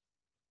about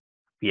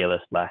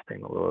PLS last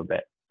time a little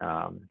bit.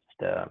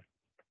 Just a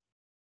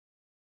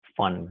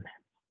fun,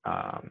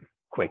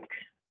 quick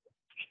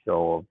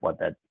show of what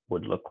that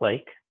would look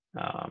like.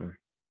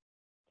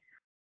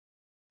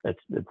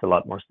 It's a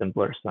lot more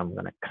simpler, so I'm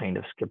going to kind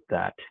of skip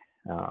that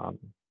and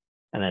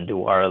then do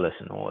RLS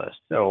and OLS.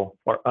 So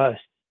for us,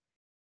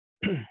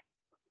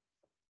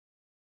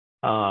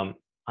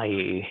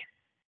 I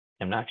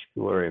am not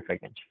sure if I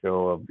can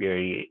show a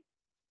very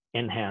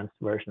enhanced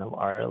version of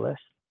RLS.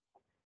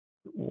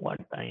 What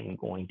I'm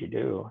going to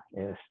do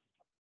is,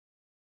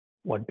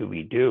 what do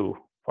we do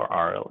for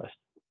RLS?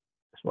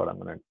 That's what I'm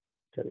going to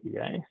tell you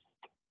guys.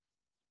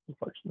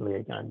 Unfortunately,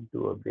 I can't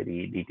do a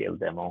very detailed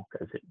demo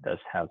because it does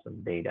have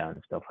some data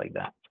and stuff like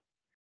that.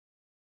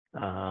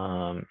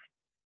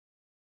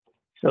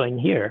 So in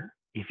here,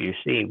 if you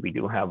see, we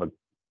do have a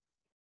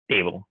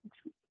table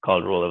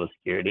called row level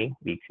security.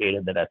 We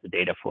created that as a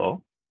data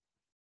flow.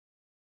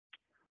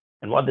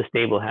 And what this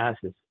table has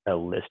is a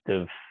list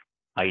of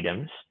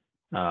items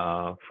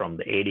from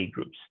the AD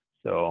groups.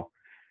 So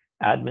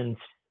admins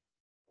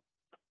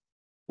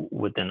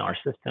within our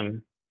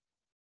system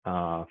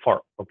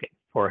for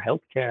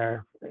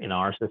healthcare in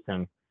our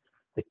system,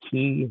 the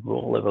key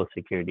row level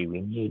security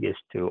we need is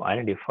to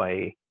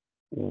identify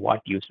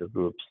what user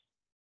groups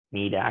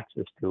need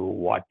access to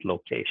what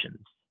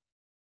locations.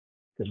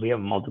 Because we have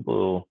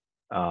multiple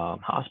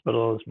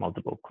hospitals,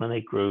 multiple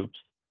clinic groups,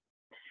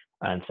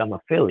 and some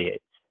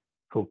affiliates.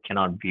 who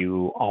cannot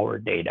view our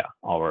data,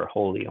 our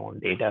wholly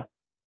owned data.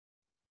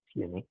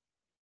 Excuse me.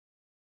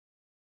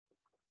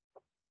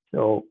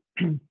 So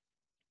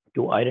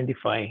to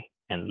identify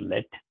and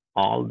let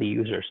all the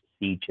users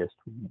see just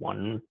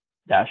one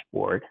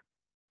dashboard,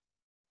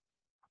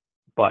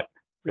 but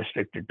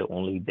restricted to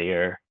only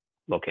their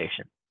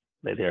location,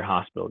 like their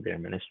hospital, their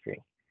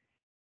ministry,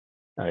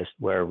 is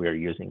where we're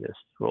using this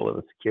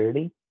role-level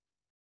security.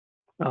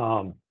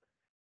 So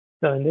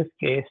in this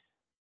case,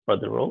 for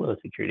the role-level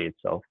security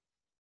itself,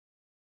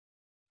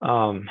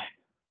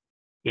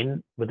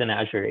 within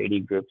Azure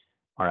AD groups,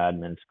 our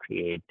admins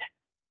create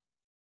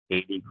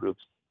AD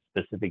groups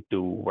specific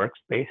to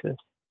workspaces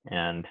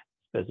and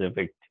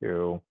specific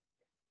to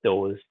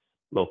those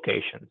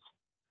locations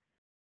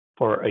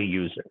for a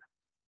user.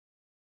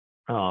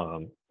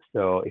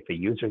 So if a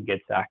user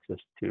gets access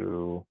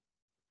to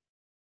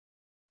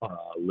a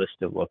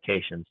list of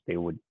locations, they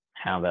would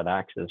have that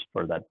access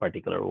for that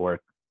particular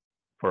work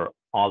for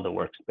all the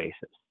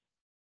workspaces.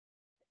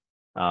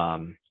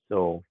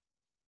 So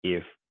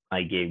if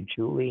I gave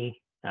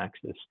Julie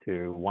access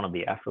to one of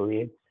the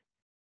affiliates,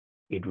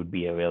 it would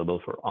be available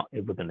for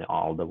within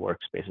all the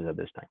workspaces at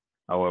this time.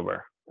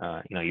 However,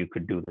 you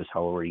could do this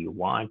however you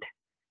want.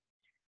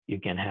 You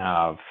can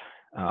have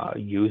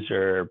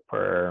user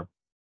per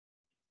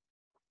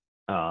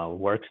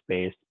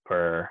workspace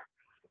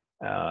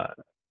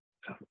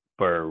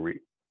per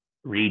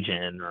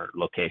region or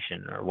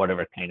location or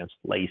whatever kind of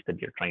slice that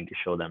you're trying to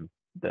show them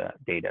the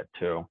data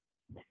to.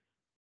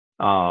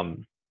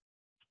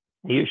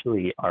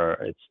 Usually,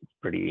 it's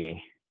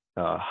pretty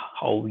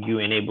how you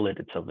enable it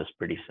itself is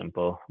pretty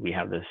simple. We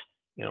have this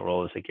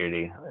role of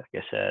security, like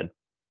I said.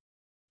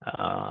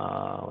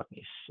 Let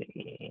me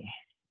see.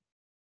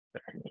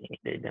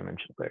 Data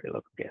dimension query.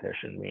 Look, okay, there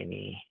shouldn't be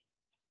any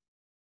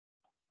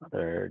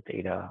other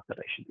data that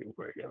I should be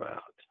worried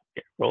about.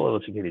 Okay. Role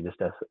of security just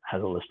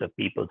has a list of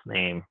people's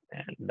name,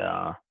 and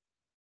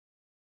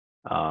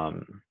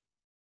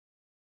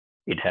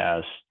it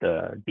has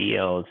the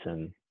DLs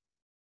and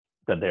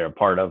that they're a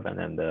part of, and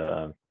then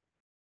the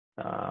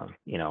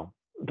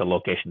the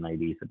location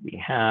IDs that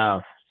we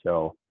have.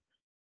 So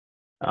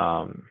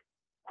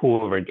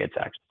whoever gets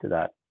access to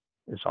that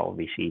is all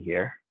we see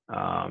here.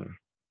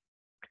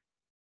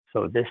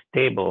 So this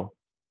table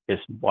is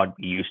what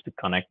we use to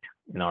connect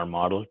in our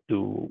model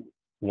to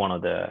one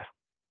of the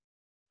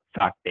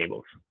fact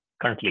tables.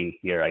 Currently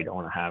here, I do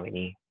not have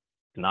any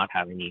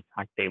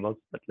fact tables,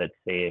 but let's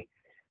say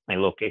my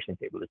location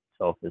table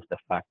itself is the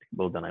fact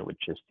table, then I would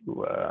just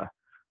do a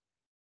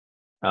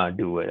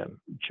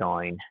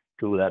join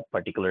to that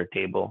particular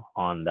table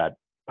on that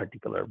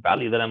particular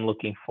value that I'm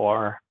looking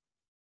for,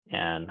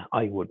 and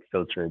I would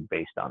filter it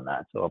based on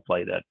that. So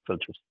apply that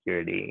filter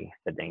security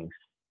settings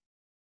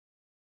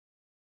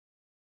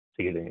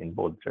in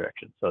both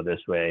directions. So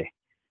this way,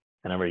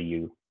 whenever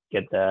you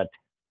get that,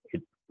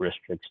 it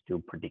restricts to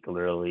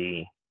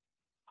particularly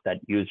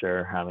that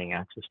user having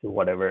access to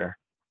whatever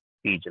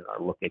region or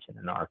location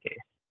in our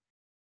case.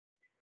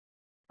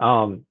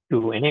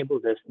 To enable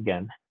this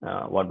again,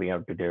 what we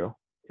have to do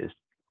is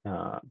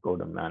go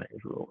to manage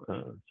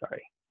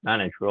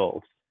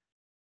roles.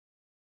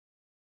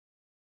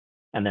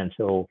 And then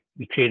so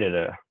we created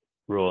a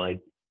role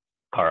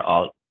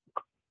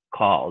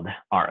called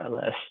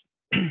RLS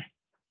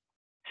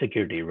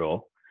security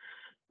role.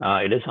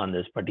 It is on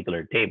this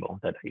particular table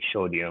that I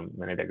showed you a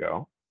minute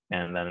ago.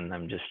 And then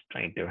I'm just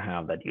trying to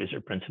have that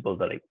user principal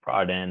that I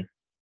brought in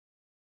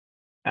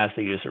as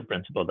the user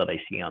principal that I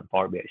see on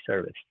Power BI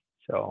service.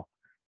 So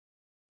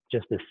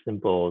just a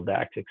simple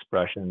DAX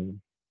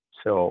expression.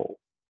 So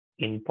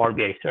in Power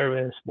BI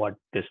service, what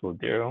this will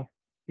do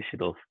is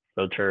it'll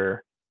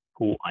filter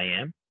who I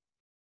am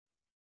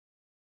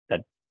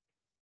that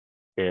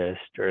is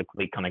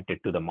directly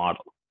connected to the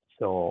model.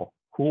 So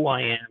who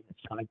I am is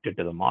connected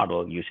to the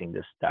model using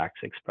this DAX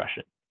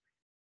expression.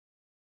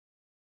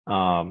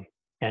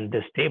 And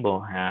this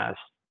table has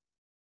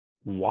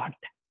what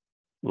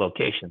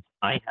locations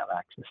I have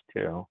access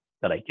to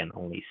that I can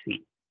only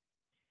see.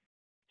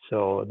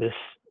 So this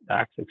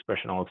DAX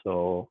expression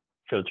also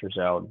filters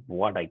out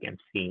what I can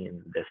see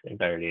in this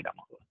entire data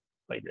model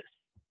like this.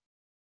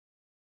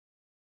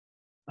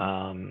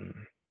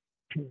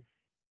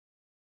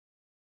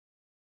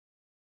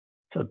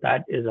 So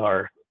that is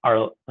our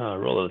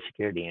role of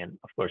security, and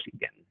of course you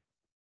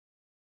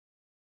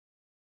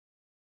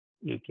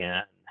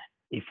can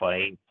if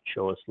I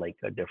chose like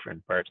a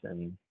different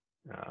person,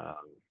 or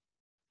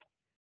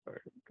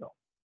go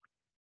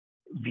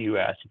view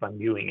as if I'm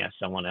viewing as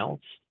someone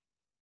else.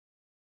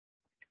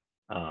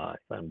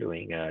 If I'm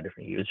doing a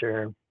different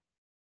user,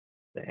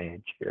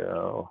 say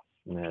Joe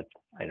Smith.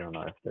 I don't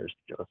know if there's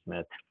Joe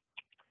Smith,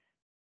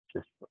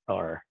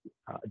 or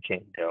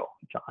Jane Doe,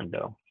 John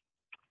Doe.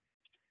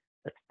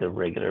 That's the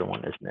regular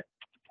one, isn't it?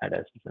 At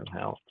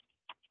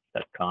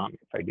SSMHealth.com.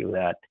 If I do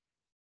that,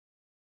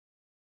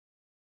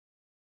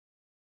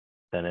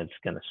 then it's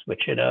going to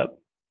switch it up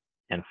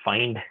and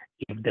find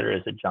if there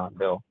is a John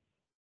Doe.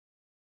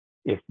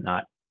 If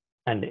not,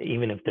 and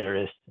even if there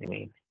is, I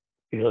mean,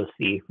 you'll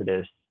see if it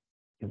is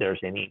if there's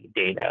any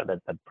data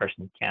that that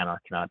person can or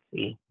cannot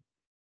see.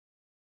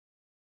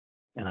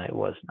 And I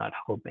was not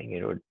hoping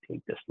it would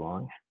take this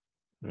long.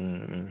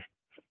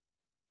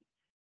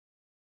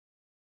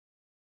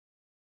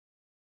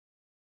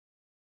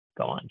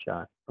 Go on,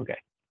 John. Okay.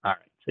 All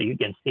right. So you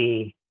can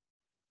see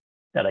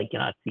that I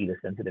cannot see the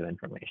sensitive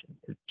information.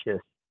 It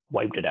just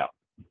wiped it out.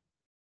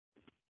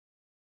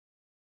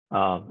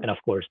 And of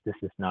course, this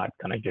is not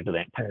connected to the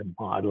entire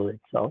model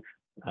itself.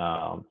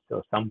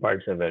 So some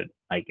parts of it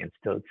I can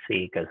still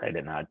see because I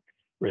did not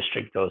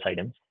restrict those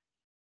items.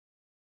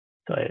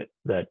 So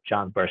the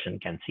John person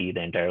can see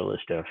the entire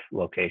list of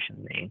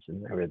location names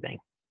and everything.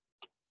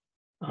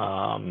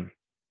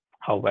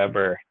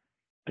 However,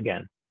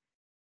 again,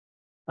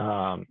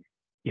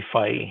 if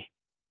I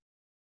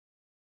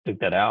took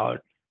that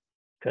out,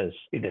 because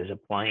it is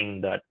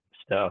applying that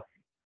stuff,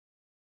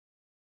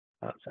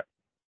 sorry,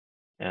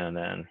 and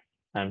then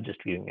I'm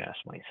just viewing as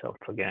myself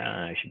again,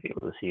 I should be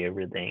able to see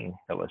everything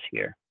that was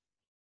here.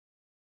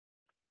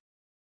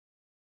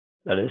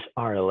 That is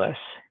RLS.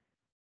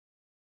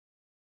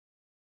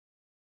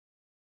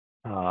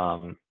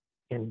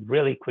 And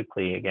really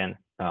quickly, again,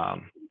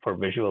 for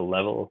visual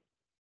level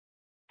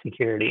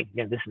security,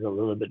 again, this is a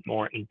little bit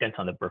more intense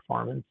on the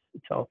performance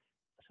itself.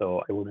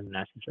 So I wouldn't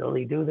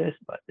necessarily do this,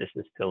 but this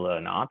is still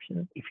an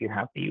option if you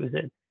have to use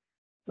it,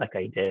 like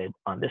I did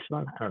on this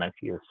one. I don't know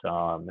if you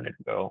saw a minute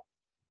ago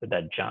with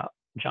that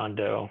John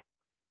Doe,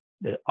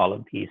 that all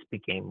of these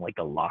became like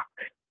a lock.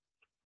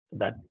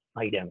 That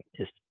item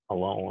is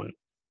alone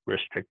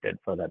restricted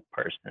for that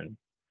person.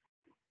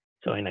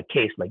 So in a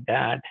case like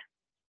that,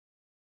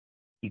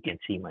 you can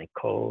see my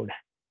code.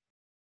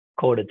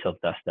 Code itself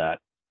does that.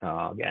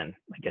 Again,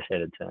 like I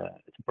said, it's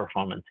a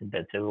performance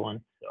intensive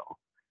one. So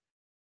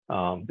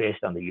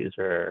based on the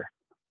user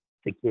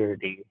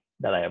security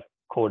that I have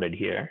coded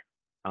here,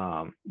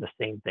 the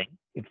same thing.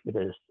 If it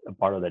is a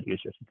part of that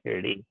user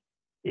security,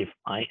 if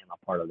I am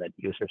a part of that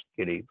user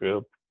security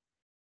group,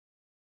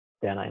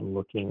 then I'm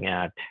looking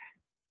at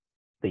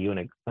the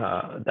unit,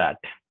 that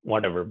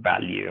whatever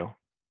value.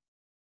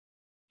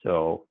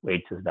 So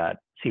weights is that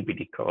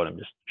CPT code. I'm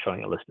just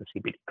showing a list of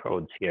CPT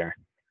codes here.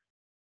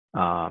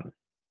 And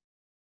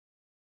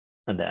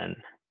then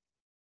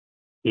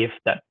if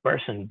that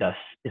person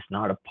is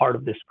not a part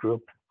of this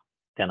group,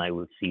 then I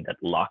will see that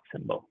lock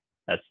symbol.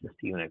 That's just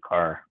the unit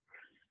car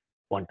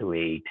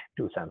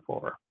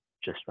 128274,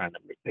 just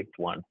randomly picked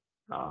one.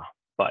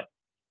 But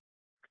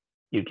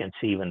you can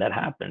see when that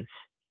happens,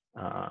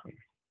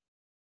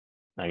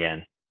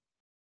 again,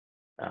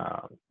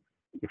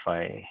 if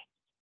I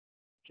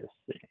just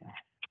say,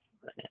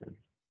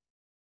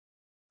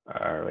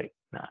 all right,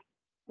 nah,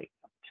 wait.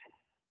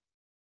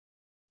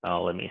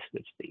 Let me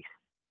switch these.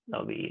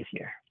 That'll be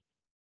easier.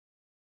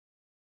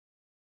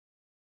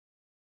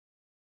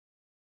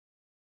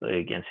 So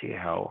you can see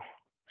how,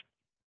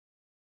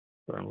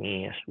 for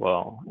me as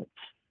well, it's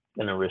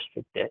going to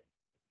restrict it.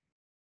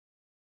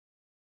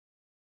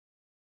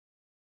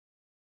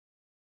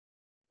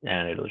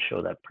 And it'll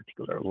show that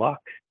particular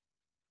lock.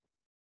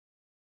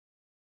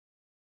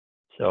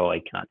 So I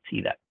cannot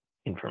see that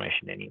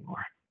information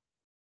anymore.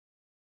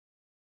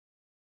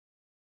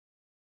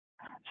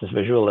 This is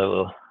visual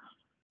level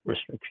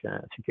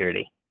restriction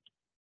security.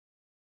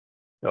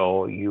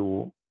 So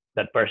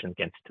that person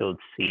can still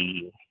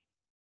see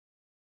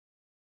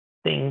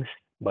things,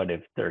 but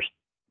if there's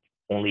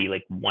only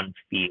like one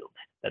field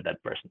that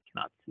that person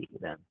cannot see,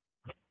 then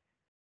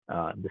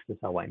this is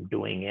how I'm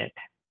doing it,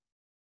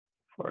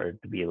 for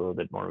it to be a little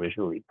bit more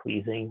visually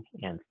pleasing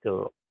and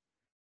still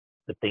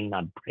the thing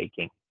not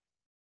breaking.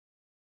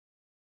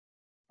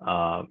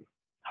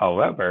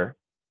 However,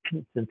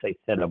 since I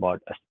said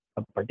about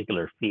a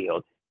particular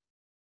field,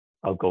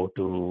 I'll go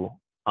to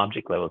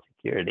object level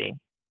security.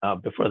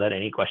 Before that,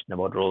 any question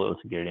about role level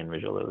security and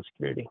visual level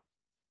security?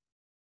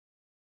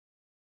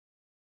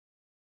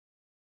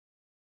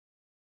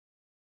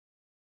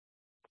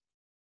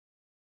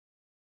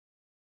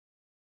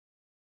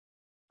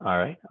 All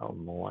right, I'll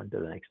move on to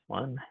the next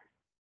one.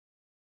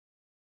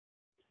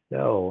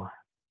 So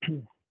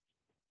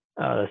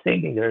the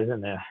same thing there is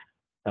in the,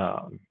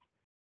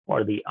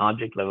 for the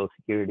object level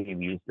security,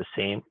 we use the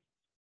same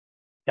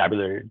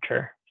tabular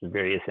literature, which is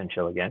very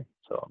essential again.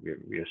 So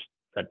we've used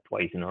that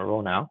twice in a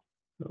row now.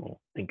 So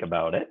think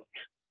about it.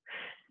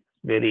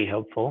 Very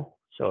helpful.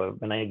 So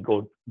when I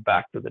go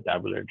back to the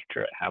tabular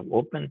literature I have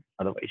open,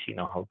 otherwise you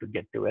know how to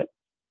get to it.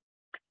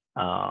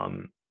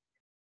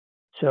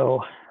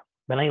 So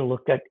when I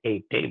look at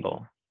a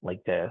table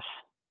like this,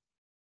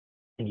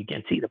 and you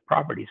can see the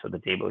properties of the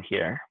table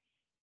here,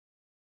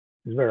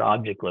 this is where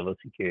object level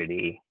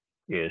security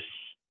is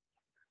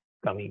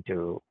coming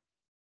to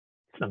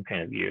some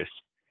kind of use,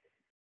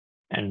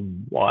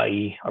 and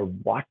why or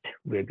what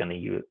we're going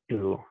to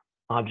do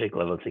object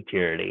level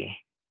security.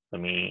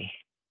 Let me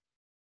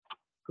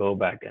go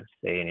back and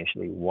say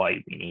initially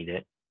why we need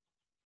it.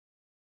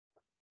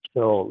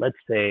 So let's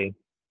say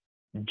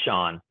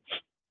John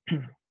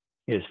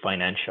is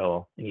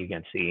financial, and you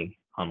can see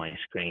on my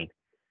screen,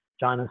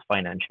 John is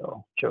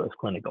financial, Joe is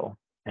clinical,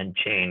 and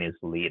Jane is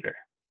leader.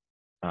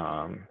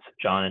 So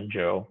John and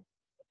Joe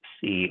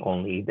see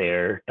only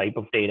their type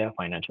of data,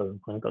 financial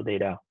and clinical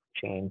data.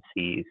 Jane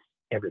sees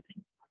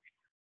everything.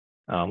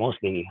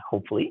 Mostly,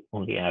 hopefully,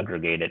 only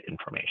aggregated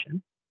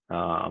information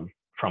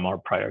from our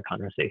prior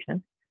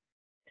conversation.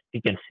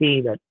 You can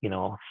see that,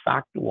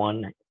 fact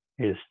one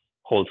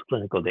holds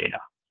clinical data.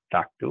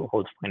 Fact two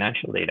holds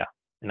financial data.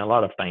 And a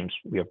lot of times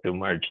we have to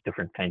merge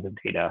different kinds of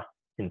data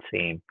in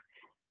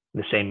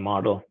the same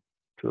model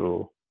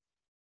to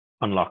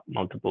unlock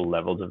multiple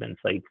levels of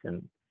insights.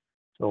 And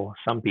so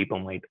some people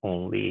might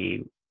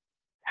only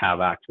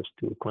have access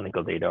to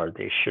clinical data, or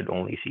they should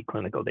only see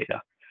clinical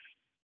data.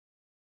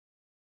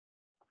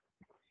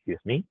 Excuse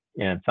me.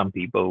 And some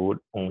people would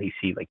only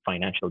see like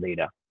financial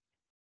data.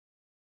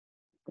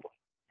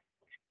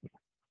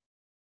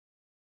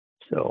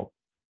 So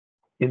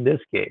in this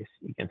case,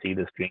 you can see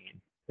the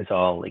screen is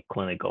all like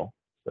clinical.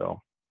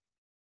 So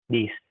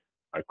these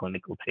are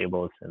clinical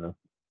tables, and the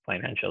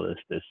financial is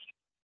this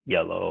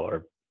yellow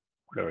or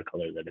whatever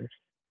color that is.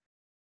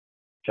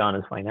 John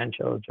is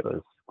financial, Joe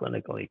is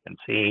clinical. You can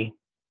see,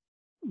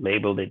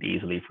 labeled it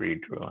easily for you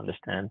to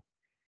understand.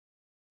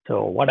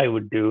 So what I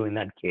would do in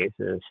that case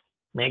is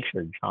make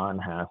sure John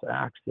has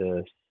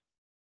access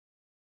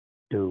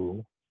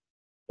to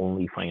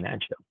only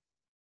financial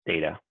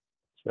data.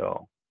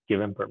 So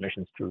give him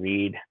permissions to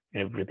read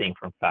everything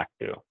from fact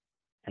two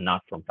and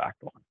not from fact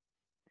one.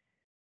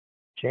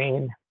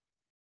 Jane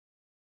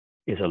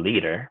is a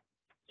leader,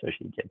 so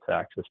she gets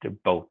access to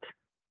both.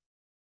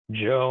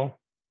 Joe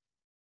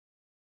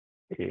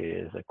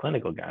is a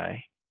clinical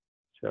guy,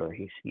 so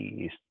he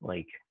sees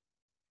like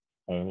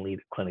only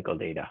the clinical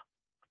data,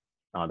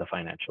 not the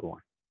financial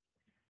one.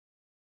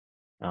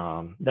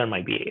 There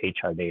might be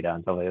HR data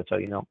and stuff like that, so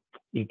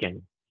you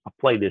can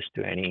apply this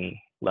to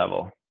any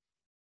level.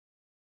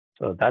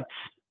 So that's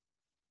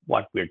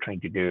what we're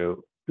trying to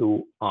do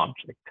to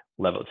object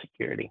level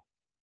security.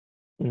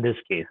 In this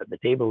case, at the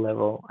table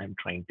level, I'm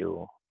trying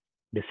to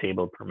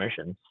disable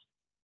permissions,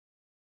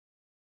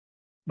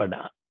 but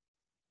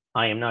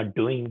I am not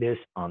doing this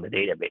on the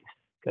database,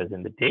 because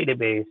in the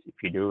database, if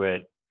you do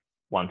it,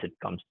 once it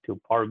comes to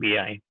Power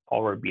BI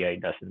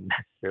doesn't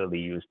necessarily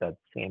use that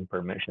same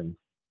permissions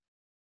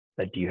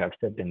that you have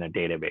set in the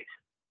database.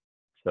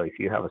 So if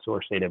you have a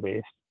source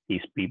database,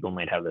 these people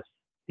might have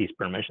these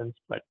permissions,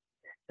 but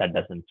that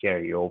doesn't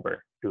carry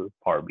over to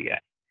Power BI.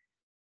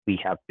 We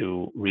have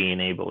to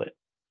re-enable it.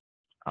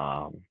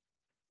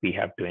 We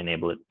have to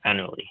enable it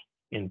manually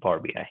in Power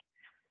BI.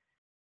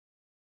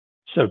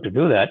 So to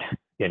do that,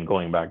 again,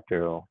 going back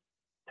to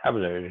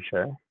tabular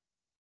literature,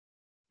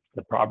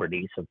 the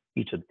properties of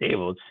each of the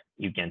tables,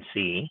 you can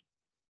see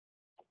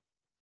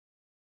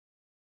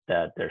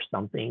that there's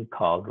something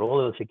called role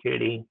level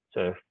security.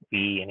 So if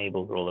we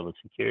enable role level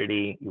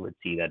security, you would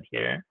see that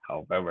here.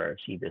 However,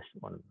 see this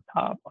one at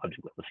the top,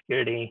 object level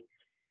security.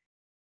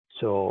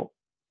 So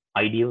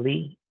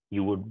ideally,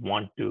 you would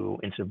want to,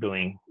 instead of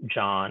doing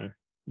John,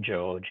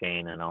 Joe,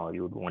 Jane, and all,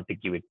 you would want to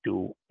give it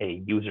to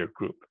a user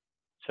group.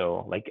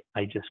 So like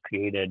I just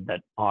created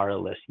that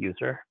RLS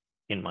user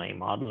in my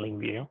modeling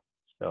view.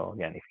 So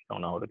again, if you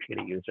don't know how to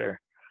create a user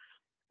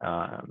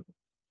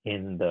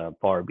in the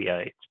Power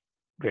BI, it's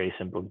very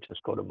simple.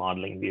 Just go to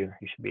modeling view.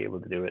 You should be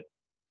able to do it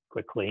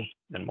quickly.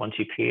 And once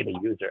you create a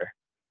user,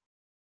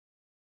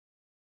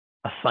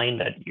 assign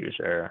that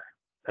user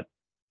that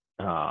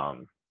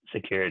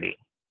security,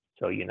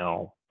 so you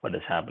know what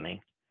is happening.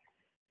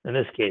 In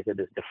this case, it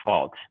is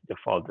default.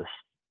 Default is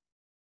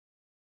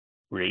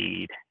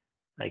read.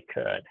 I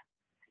could.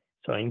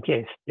 So in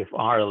case if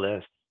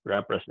RLS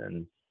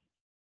represents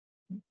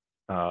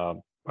a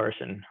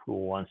person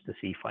who wants to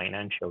see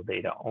financial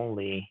data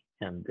only,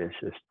 and this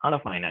is not a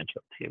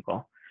financial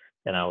table,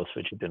 then I will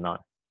switch it to none.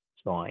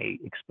 So I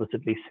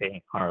explicitly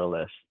say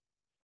RLS,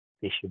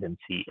 they shouldn't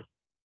see it.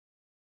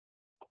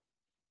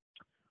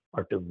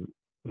 Or to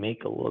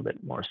make a little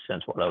bit more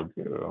sense, what I'll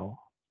do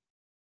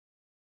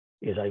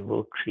is I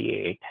will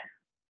create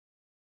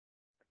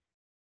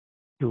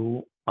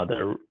two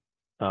other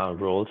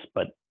roles,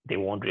 but they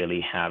won't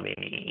really have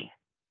any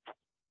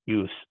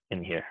use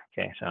in here.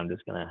 Okay, so I'm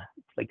just gonna,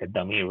 it's like a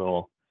dummy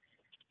role,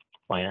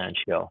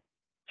 financial.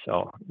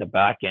 So the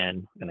back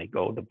end, when I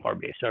go to Power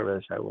BI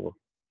service, I will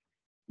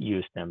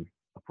use them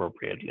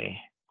appropriately,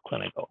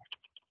 clinical.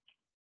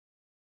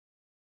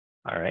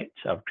 All right,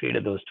 so I've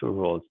created those two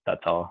roles.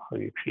 That's all how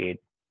you create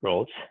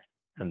roles,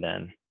 and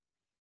then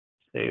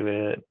save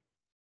it.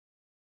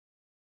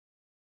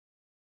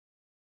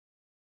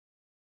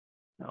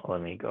 Now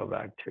let me go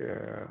back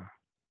to,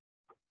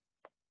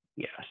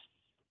 yes.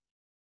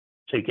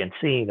 So you can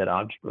see that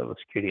object level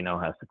security now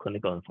has the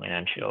clinical and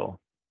financial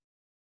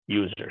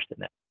users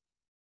in it.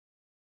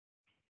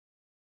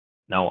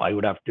 Now I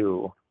would have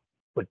to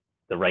put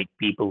the right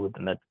people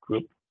within that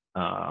group.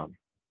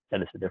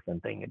 That is a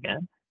different thing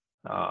again.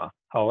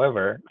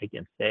 However, I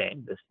can say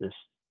this is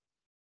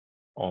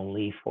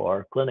only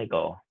for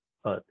clinical.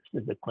 This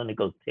is a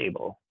clinical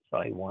table, so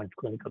I want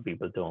clinical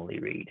people to only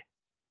read.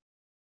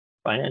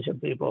 Financial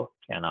people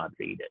cannot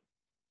read it.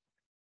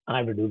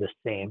 I would do the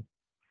same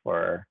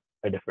for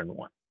a different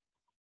one.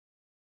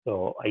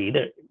 So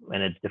either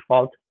when it's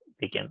default,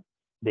 they can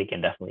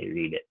definitely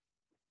read it.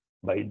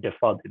 By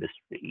default, it is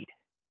read.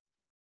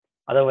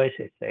 Otherwise,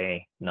 I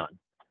say none.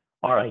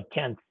 Or I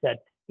can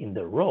set in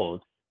the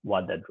roles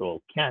what that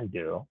role can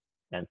do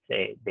and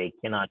say they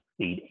cannot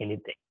read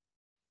anything.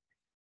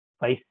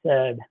 If I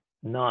said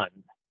none,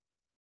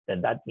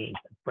 then that means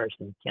that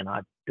person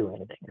cannot do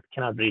anything. It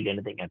cannot read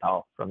anything at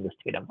all from this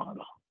data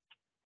model.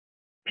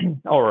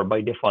 Or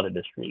by default, it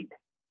is read.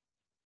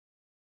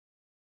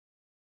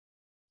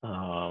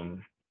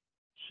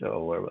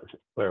 So where was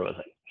it? Where was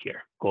I?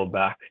 Here. Go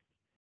back.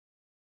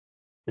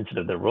 Instead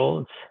of the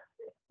roles,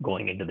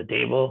 going into the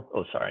table.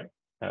 Oh, sorry.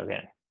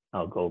 Okay.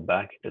 I'll go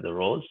back to the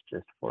roles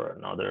just for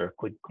another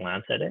quick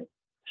glance at it.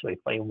 So if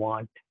I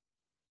want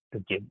to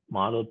give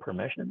model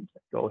permissions,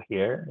 go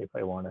here. If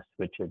I want to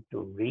switch it to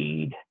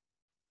read,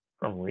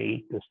 from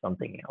read to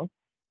something else,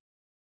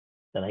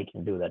 then I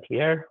can do that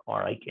here,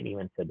 or I can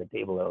even set the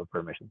table level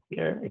permissions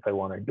here. If I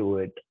want to do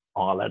it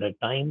all at a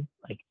time,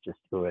 I can just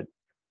do it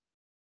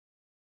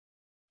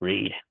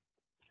read.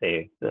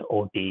 Say the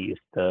OT is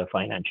the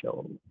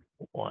financial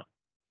one,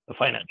 the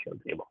financial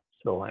table.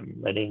 So I'm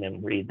letting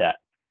them read that.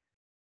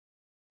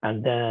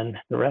 And then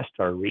the rest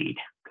are read,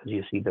 because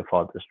you see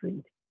default is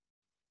read.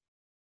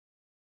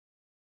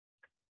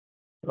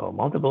 So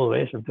multiple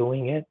ways of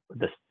doing it, but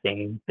the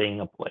same thing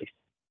applies.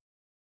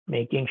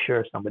 Making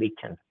sure somebody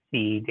can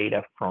see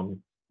data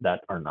from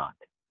that or not.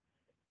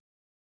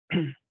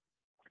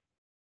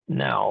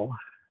 Now,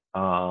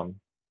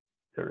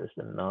 there is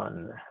a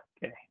none.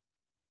 Okay,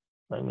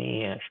 let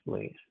me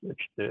actually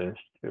switch this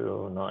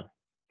to none.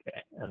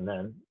 Okay, and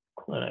then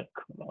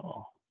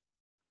clinical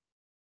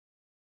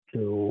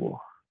to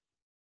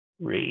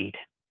read.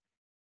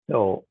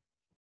 So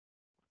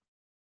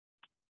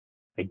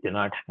I do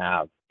not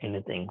have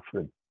anything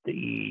for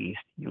these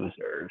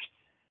users.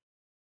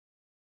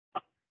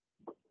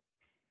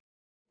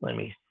 Let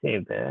me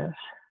save this.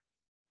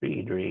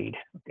 Read.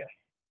 Okay.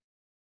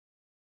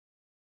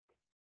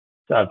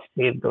 So I've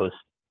saved those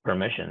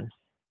permissions.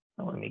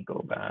 Now let me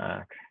go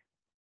back.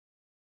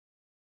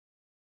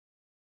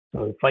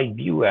 So if I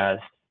view as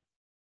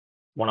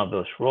one of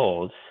those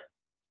roles,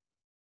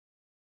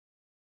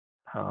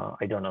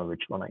 I don't know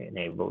which one I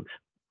enabled.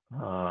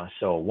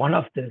 So one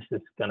of this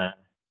is gonna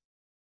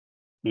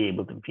be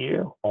able to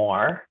view,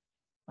 or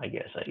I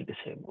guess I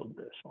disabled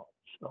this one.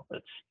 So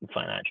let's do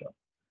financial.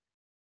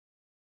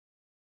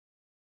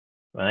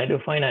 When I do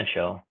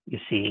financial, you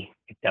see,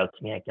 it tells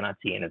me I cannot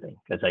see anything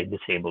because I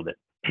disabled it.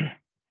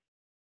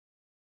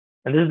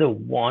 And this is the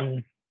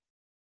one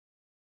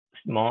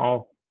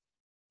small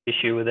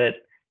issue with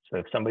it. So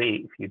if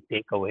you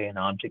take away an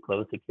object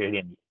level security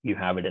and you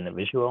have it in a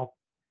visual,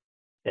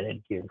 then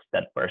it gives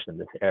that person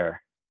this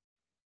error.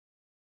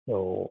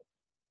 So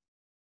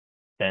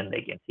then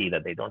they can see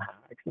that they don't have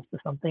access to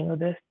something with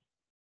this.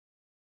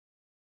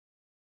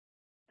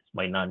 This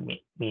might not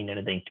mean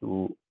anything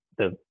to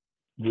the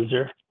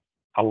user.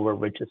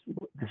 However,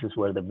 this is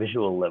where the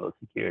visual level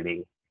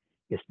security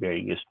is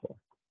very useful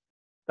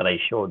that I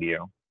showed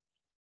you.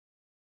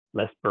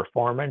 Less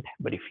performant,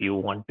 but if you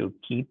want to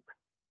keep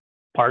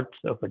parts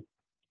of a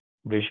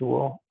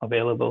visual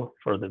available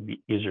for the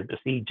user to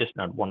see, just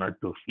not one or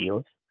two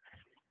fields,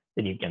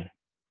 then you can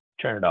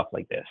turn it off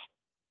like this.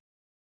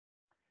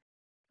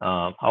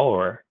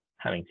 However,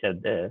 having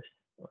said this,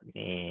 let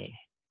me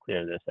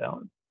clear this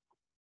out.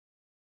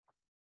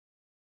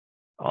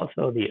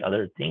 Also, the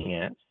other thing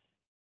is,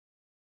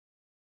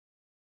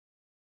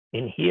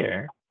 in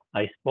here,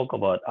 I spoke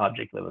about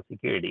object level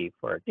security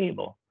for a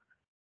table,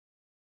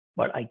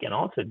 but I can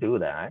also do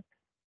that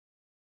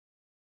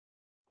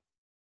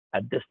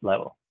at this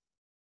level.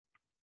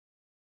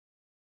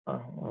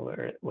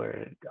 Where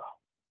did it go?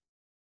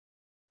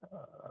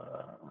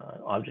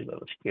 Object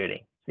level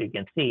security. So you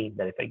can see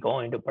that if I go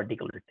into a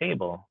particular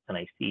table and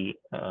I see,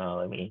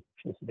 let me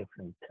choose a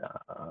different,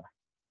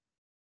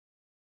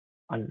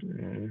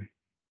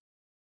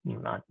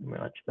 not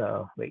much,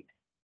 wait,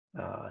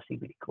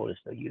 CPD code is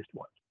the used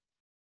one.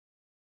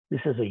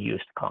 This is a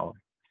used column.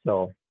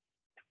 So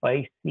if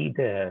I see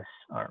this,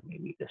 or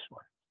maybe this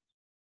one,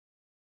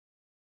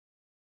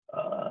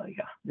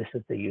 yeah, this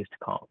is the used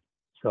column.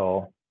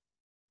 So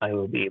I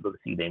will be able to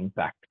see the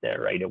impact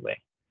there right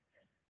away.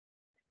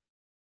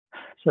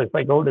 So if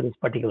I go to this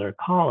particular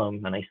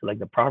column and I select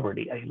the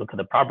property, I look at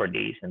the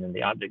properties and then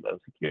the object level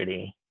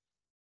security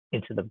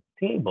into the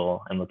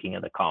table, I'm looking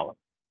at the column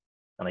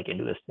and I can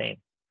do the same.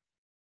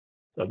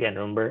 So again,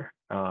 remember,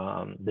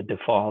 the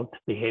default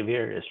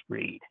behavior is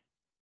read.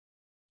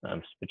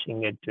 I'm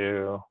switching it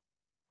to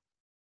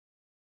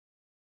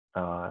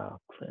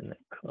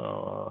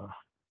clinical,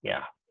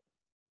 yeah,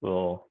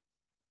 we'll,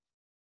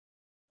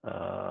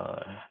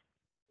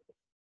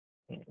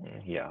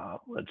 yeah,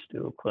 let's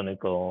do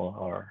clinical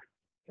or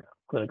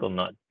clinical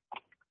none.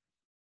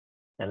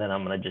 And then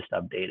I'm gonna just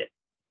update it.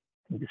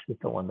 This is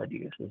the one that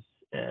uses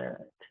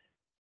it.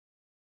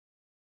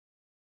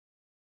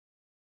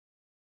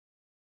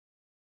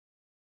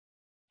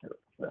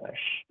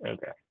 Refresh,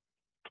 okay.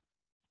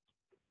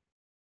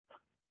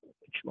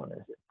 Which one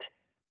is it?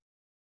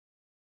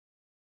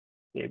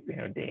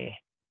 CPOD.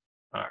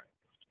 All right,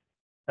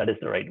 that is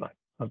the right one.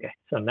 Okay,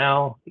 so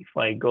now if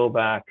I go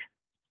back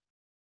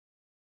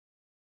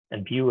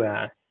and view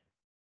as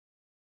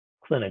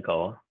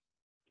clinical,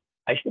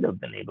 I should have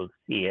been able to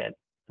see it.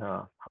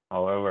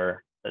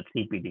 However, the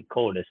CPD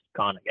code is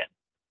gone again.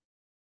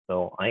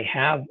 So I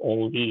have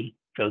only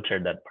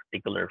filtered that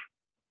particular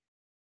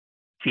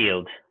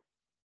field,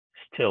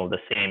 still the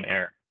same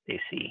error they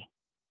see.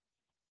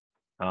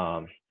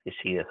 They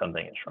see that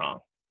something is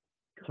wrong.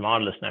 Because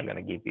model is not going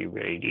to give you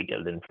very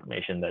detailed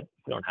information that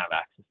you don't have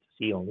access to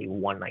see only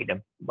one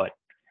item. But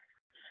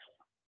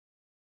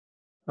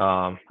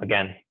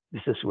again,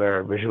 this is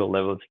where visual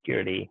level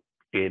security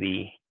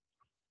really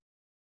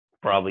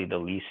probably the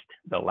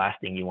last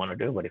thing you want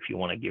to do. But if you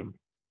want to give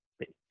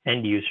the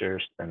end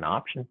users an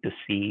option to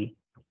see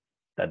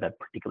that that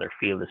particular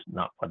field is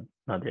not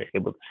they're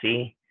able to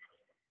see,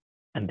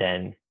 and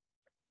then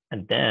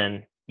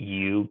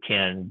you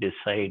can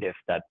decide if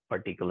that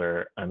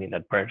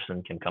that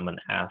person can come and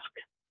ask,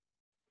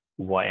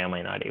 why am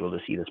I not able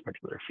to see this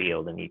particular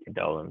field? And you can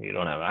tell them you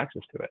don't have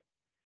access to it.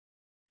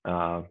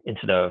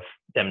 Instead of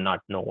them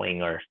not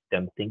knowing or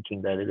them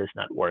thinking that it is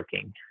not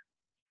working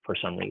for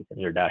some reason,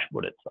 your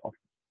dashboard itself.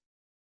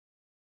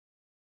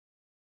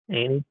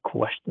 Any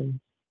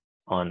questions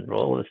on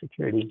role level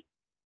security,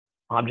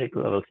 object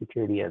level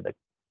security at the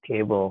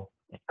table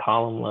and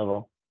column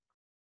level,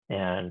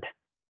 and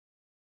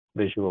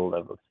visual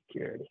level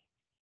security?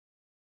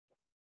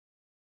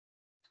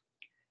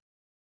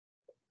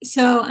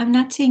 So I'm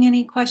not seeing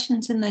any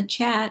questions in the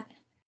chat.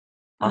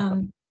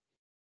 Awesome.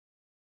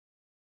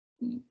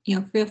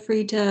 Feel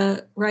free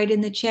to write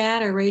in the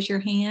chat or raise your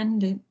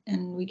hand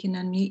and we can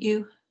unmute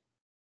you.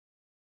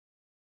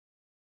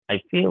 I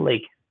feel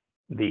like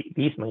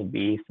these might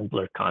be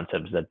simpler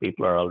concepts that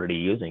people are already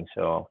using.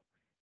 So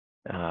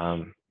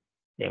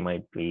they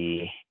might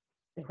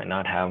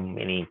not have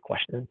many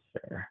questions.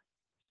 Or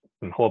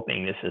I'm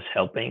hoping this is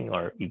helping,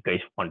 or you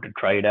guys want to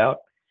try it out.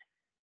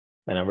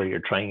 Whenever you're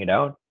trying it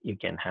out, you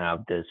can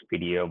have this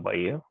video by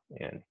you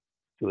and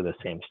do the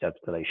same steps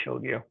that I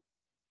showed you.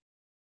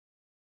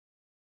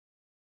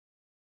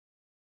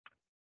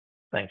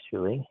 Thanks,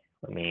 Julie.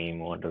 Let me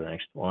move on to the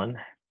next one.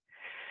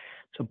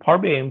 So Power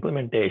BI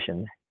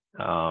implementation.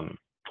 This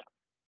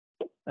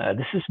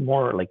is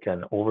more like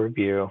an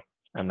overview.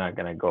 I'm not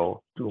going to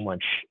go too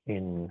much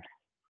in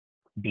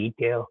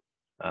detail.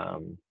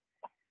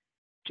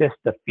 Just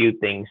a few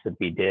things that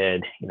we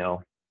did.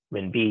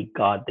 When we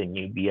got the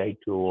new BI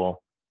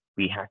tool,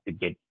 we had to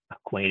get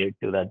acquainted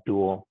to that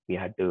tool. We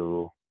had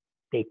to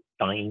take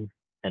time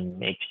and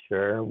make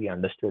sure we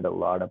understood a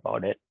lot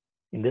about it.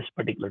 In this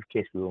particular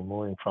case, we were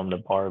moving from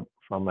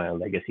a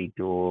legacy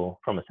tool,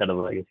 from a set of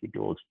legacy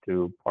tools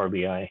to Power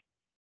BI.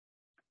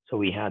 So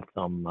we had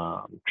some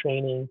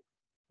training,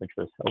 which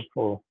was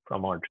helpful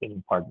from our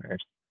training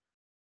partners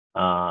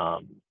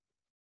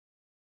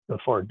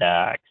before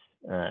DAX,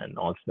 and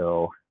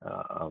also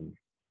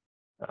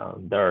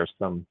there are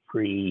some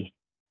free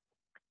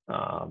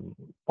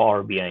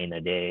Power BI in a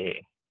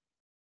day,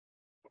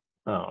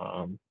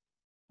 a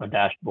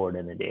dashboard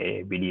in a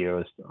day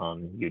videos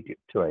on YouTube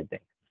too, I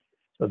think.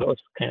 So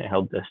those kind of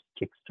helped us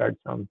kickstart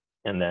some,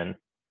 and then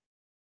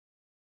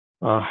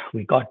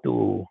we got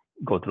to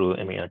go through,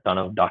 a ton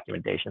of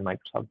documentation.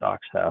 Microsoft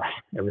Docs have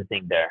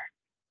everything there.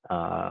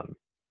 And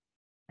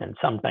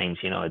sometimes,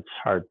 it's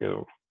hard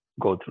to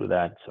go through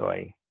that. So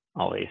I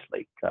always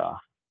speak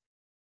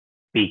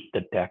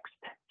the text,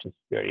 which is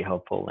very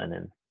helpful, and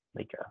then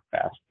a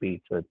fast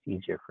speed. So it's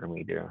easier for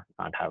me to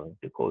not having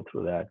to go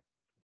through that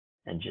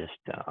and just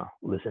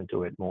listen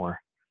to it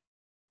more.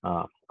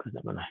 Because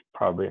I'm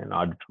probably an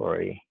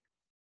auditory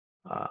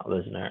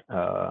listener.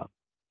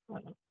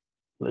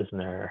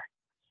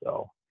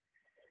 So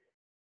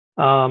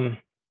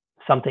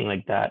something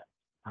like that.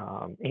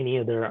 Any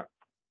other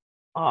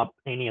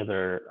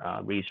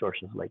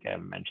resources, like I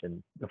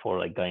mentioned before,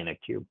 like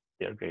DynaCube,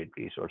 they're a great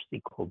resource.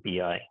 SQL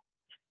BI,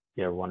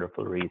 they're a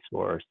wonderful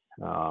resource.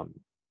 There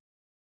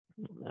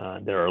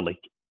are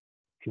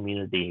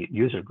community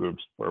user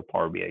groups for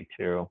Power BI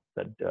too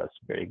that does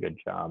a very good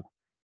job.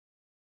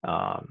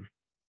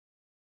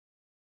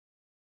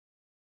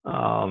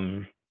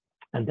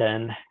 And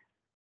then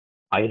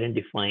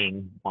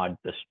identifying what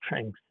the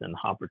strengths and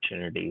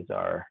opportunities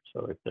are.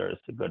 So if there is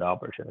a good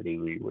opportunity,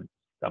 we would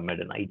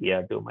submit an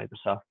idea to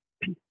Microsoft.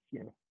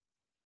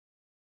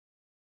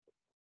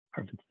 Or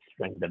if it's a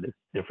strength that is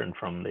different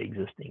from the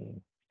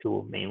existing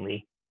tool,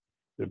 mainly,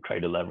 we would try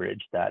to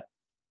leverage that.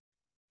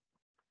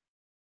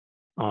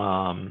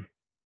 And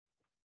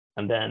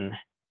then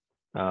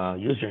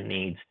user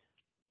needs.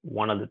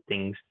 One of the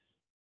things,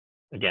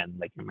 again,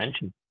 like I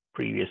mentioned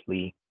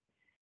previously,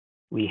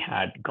 we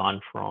had gone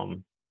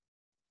from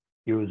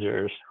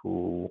users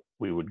who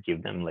we would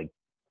give them a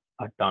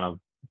ton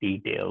of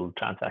detailed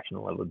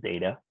transactional level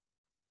data,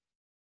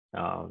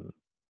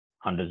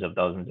 hundreds of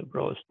thousands of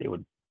rows. They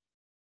would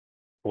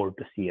port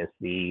to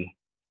CSV,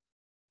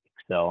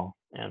 Excel,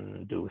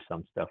 and do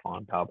some stuff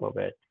on top of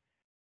it,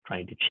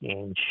 trying to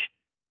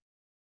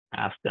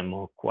ask them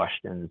more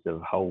questions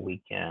of how we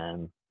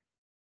can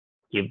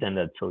give them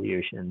that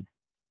solution.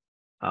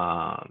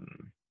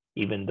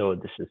 Even though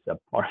this is a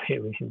part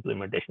of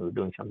implementation, we're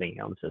doing something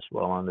else as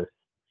well on this,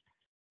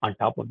 on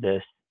top of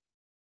this.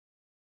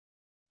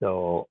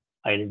 So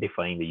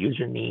identifying the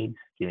user needs,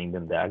 giving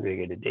them the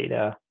aggregated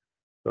data,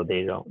 so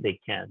they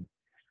can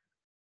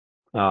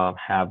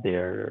have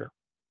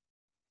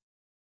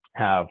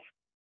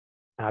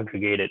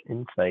aggregated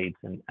insights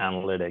and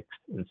analytics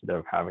instead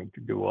of having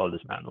to do all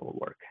this manual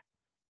work.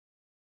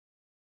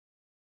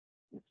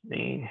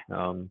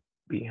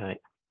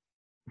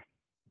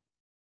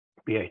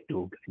 BI2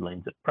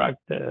 guidelines of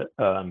practice,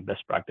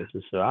 best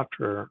practices. So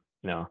after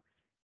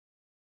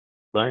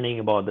learning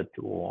about the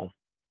tool,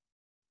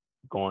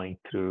 going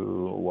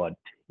through what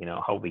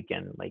how we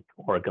can like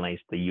organize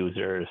the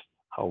users,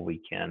 how we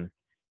can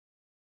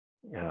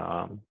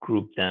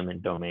group them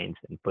in domains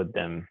and put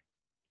them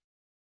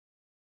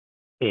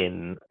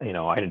in,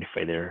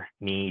 identify their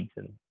needs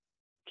and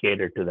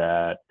cater to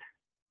that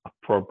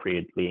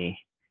appropriately.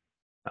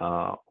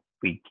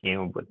 We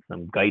came up with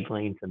some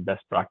guidelines and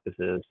best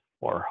practices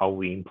for how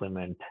we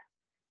implement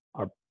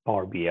our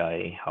Power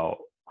BI, how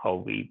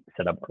we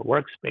set up our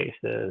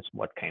workspaces,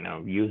 what kind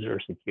of user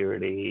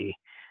security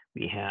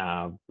we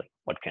have, like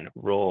what kind of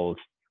roles,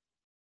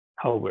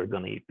 how we're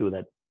going to do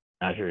that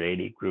Azure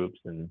AD groups,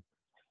 and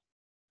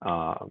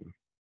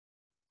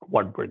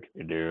what we're going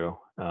to do.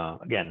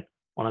 Again,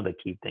 one of the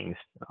key things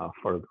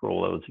for the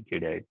role level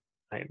security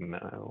I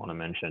want to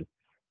mention,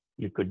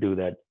 you could do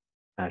that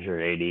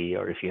Azure AD,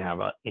 or if you have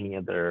any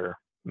other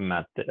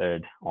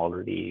method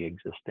already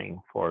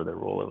existing for the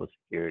role level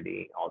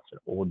security, also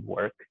would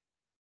work.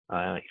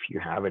 If you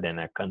have it in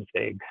a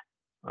config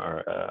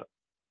or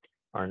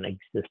an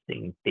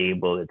existing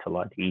table, it's a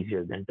lot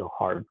easier than to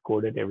hard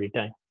code it every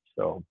time.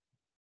 So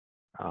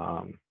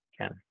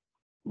can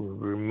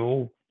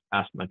remove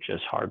as much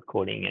as hard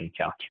coding and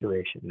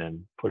calculation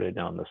and put it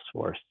on the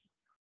source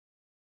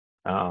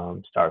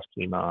star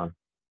schema,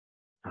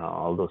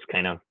 all those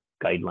kind of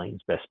guidelines,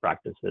 best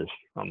practices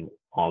from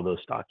all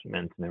those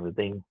documents and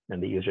everything,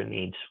 and the user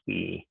needs.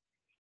 We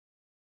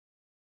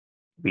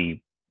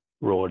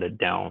wrote it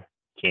down,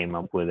 came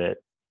up with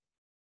it,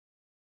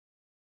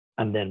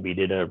 and then we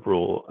did a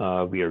rule.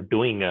 We are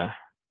doing a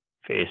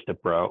phased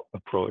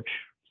approach,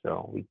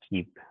 so we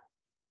keep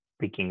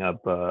picking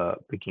up the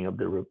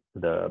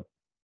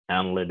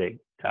analytic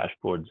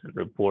dashboards and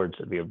reports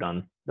that we have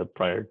done the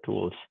prior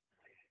tools,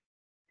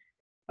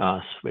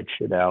 switch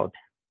it out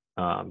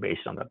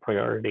based on the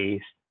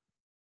priorities,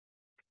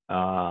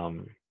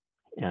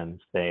 and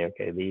say,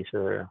 okay, these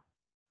are,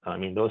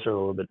 those are a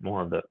little bit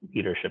more of the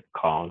leadership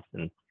calls,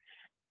 and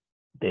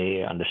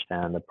they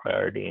understand the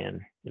priority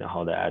and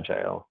how the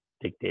agile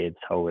dictates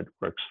how it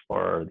works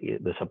for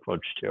this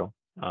approach too.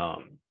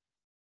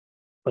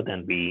 But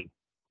then we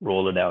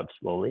roll it out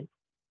slowly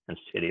and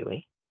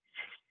steadily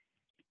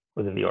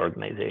within the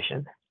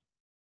organization.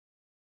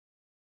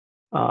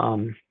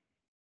 And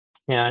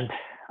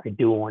I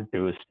do want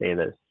to say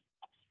that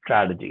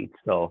strategy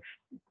itself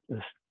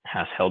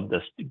has helped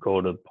us to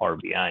go to Power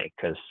BI,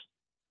 because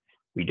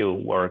we do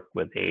work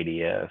with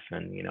ADF,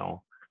 and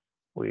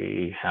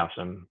we have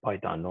some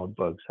Python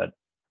notebooks that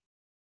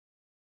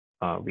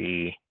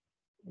we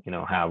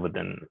have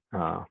within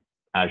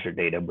Azure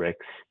Databricks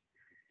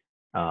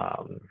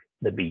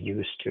that we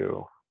use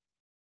to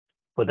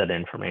put that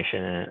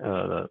information in,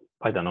 the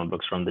Python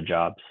notebooks from the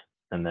jobs,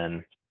 and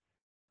then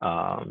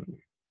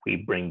we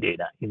bring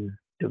data into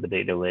the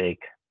data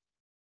lake.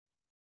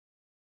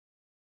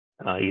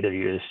 Either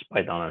use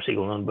Python or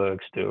SQL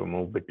notebooks to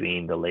move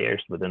between the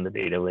layers within the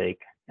data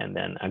lake, and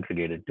then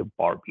aggregate it to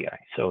Power BI.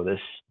 So this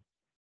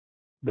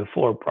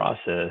before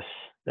process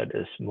that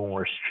is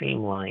more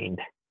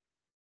streamlined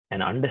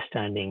and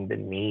understanding the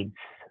needs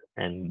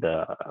and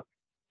the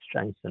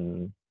strengths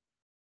and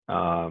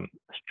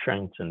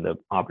the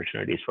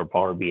opportunities for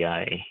Power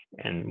BI,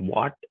 and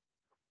what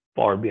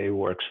Power BI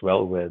works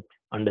well with,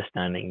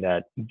 understanding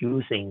that,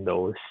 using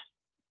those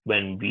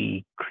when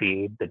we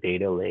create the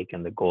data lake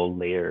and the gold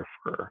layer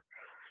for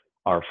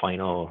our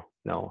final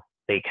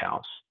lake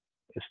house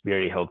is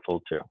very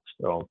helpful too.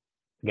 So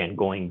again,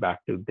 going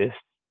back to this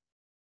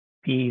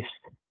piece,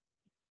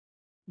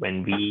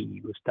 when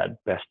we use that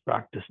best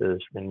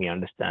practices, when we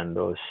understand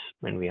those,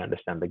 when we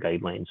understand the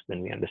guidelines,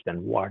 when we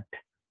understand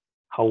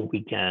how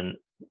we can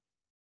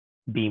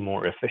be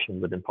more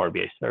efficient within Power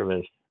BI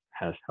service,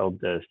 has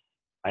helped us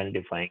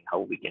identifying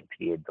how we can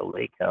create the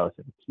lake house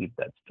and keep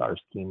that star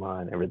schema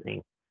and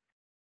everything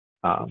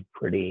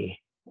pretty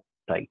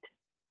tight.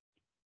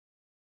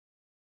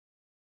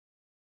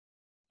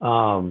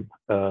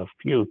 A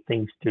few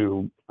things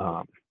to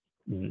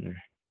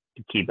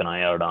keep an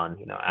eye out on,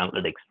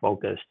 analytics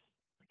focus,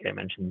 like I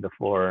mentioned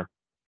before,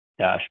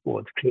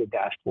 dashboards, create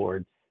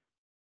dashboards,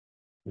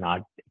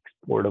 not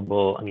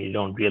exportable. You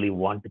don't really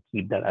want to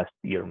keep that as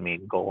your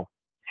main goal.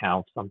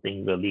 Have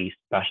something really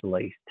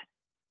specialized,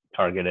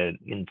 targeted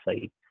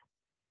insights.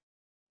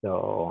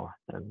 So,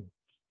 and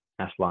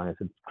as long as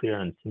it's clear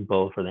and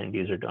simple for the end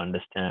user to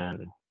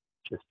understand,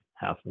 just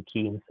have some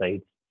key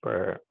insights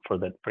for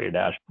your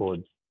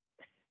dashboards,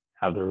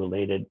 have the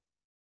related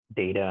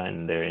data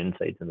and their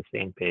insights on the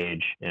same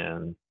page,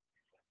 and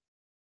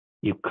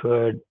you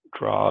could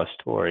draw a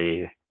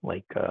story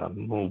like a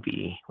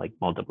movie, like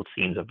multiple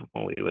scenes of a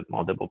movie with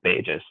multiple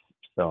pages.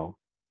 So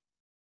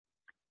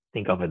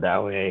think of it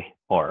that way,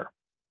 or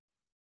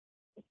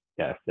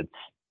yeah, if it's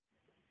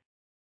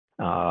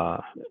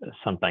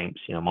sometimes,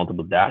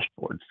 multiple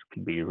dashboards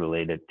could be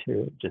related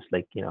to, just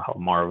like, how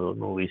Marvel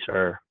movies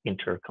are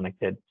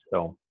interconnected.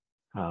 So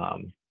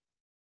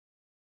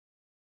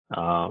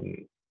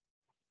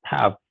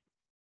have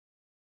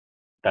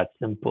that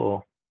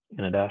simple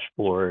in a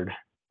dashboard,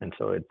 and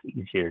so it's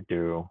easier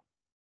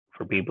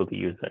for people to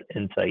use their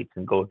insights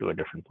and go to a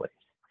different place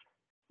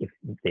if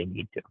they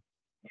need to.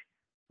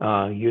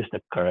 Use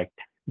the correct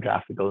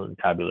graphical and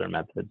tabular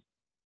methods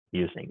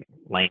using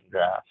line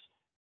graphs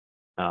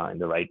in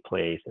the right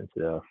place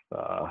instead of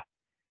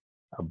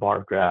a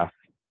bar graph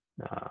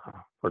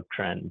for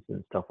trends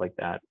and stuff like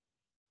that,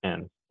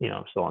 and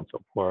so on and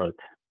so forth.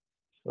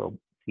 So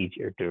it's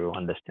easier to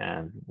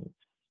understand. It's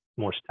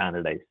more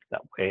standardized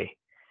that way.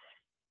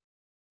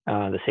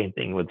 The same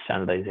thing with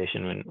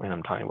standardization when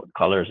I'm talking about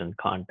colors and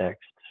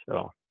context.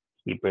 So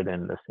keep it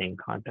in the same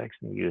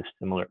context and use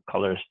similar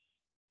colors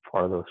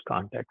for those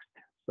contexts,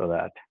 so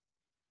that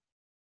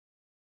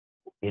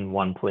in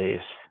one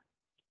place,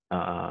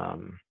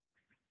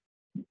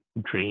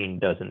 green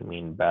doesn't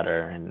mean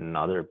better, and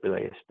another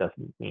place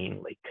doesn't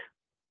mean like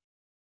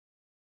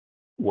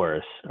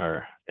worse.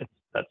 Or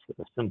that's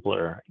a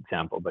simpler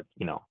example, but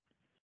it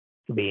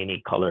could be any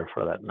color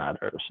for that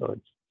matter. So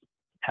it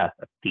has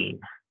a theme,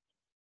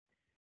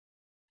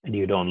 and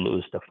you don't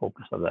lose the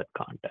focus of that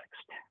context.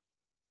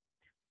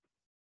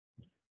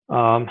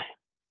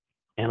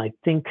 And I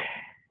think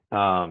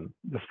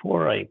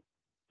after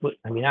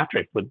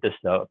I put this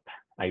up,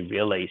 I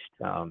realized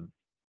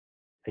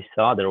I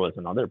saw there was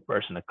another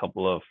person a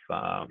couple of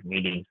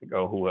meetings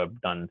ago who have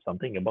done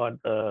something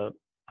about the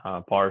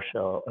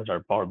PowerShell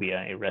or Power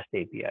BI REST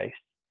APIs.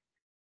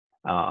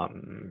 So I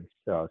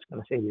was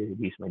going to say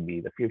these might be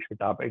the future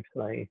topics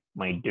that I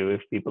might do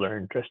if people are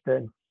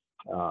interested,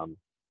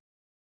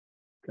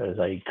 because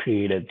I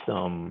created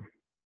some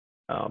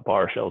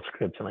PowerShell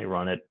scripts and I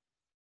run it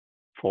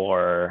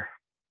for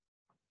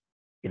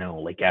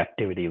like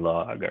activity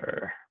log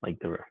or like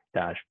the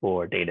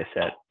dashboard data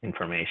set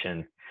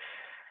information,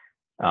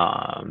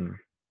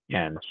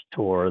 and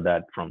store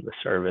that from the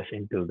service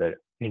into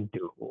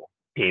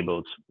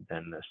tables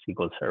within the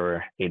SQL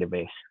Server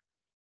database.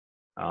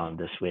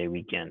 This way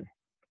we can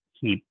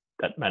keep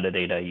that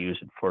metadata, use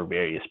it for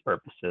various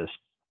purposes,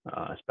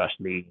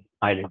 especially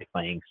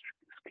identifying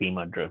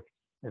schema drift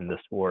in the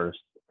source,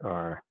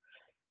 or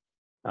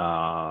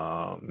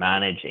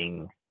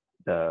managing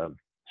the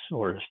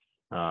source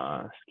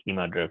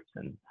schema drifts,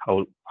 and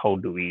how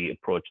do we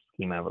approach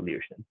schema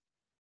evolution.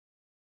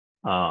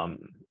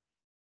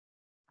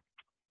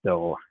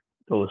 So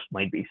those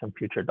might be some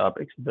future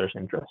topics if there's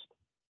interest.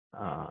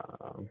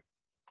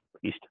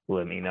 Please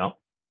let me know.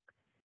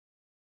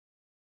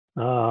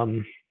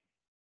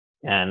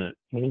 And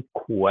any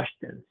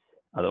questions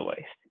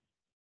otherwise?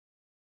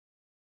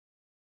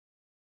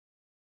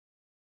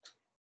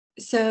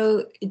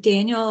 So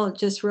Daniel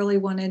just really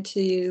wanted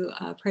to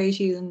praise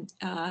you.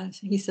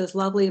 He says,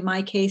 lovely. In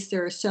my case,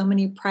 there are so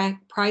many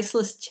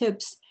priceless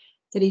tips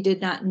that he did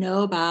not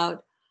know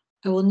about.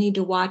 I will need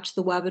to watch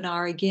the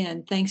webinar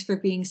again. Thanks for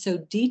being so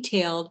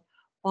detailed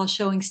while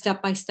showing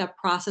step-by-step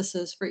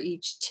processes for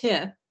each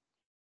tip.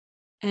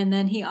 And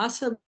then he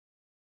also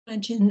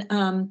mentioned,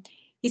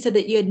 he said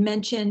that you had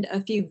mentioned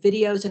a few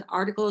videos and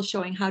articles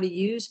showing how to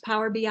use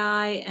Power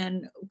BI.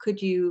 And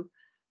could you,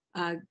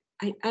 I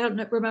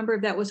don't remember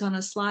if that was on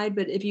a slide,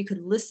 but if you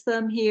could list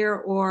them here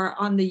or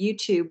on the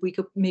YouTube, we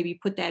could maybe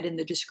put that in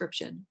the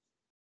description.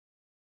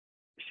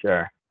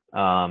 Sure.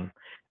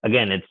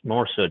 Again, it's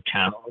more so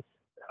channels.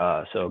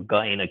 So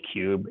Guy in a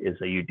Cube is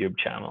a YouTube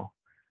channel,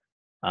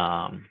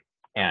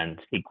 and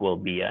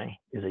SQL BI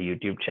is a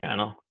YouTube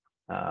channel.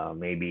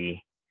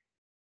 Maybe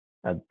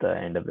at the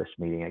end of this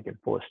meeting, I can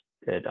post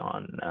it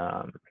on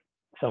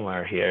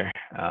somewhere here.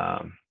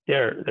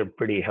 They're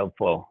pretty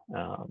helpful.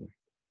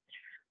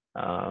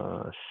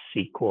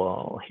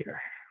 SQL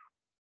here.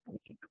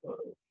 Let me go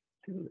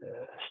to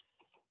this.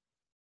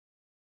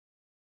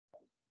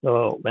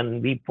 So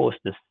when we post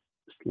this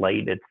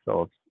slide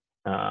itself,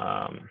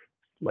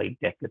 slide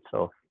deck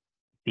itself,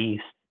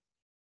 these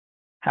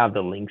have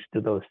the links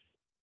to those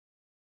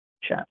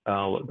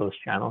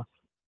channels.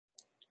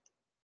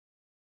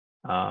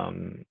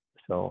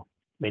 So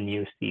when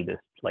you see this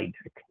slide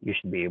deck, you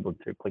should be able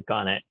to click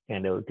on it,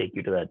 and it will take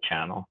you to that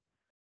channel.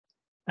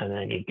 And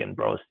then you can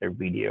browse their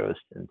videos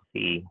and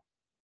see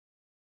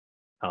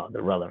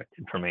the relevant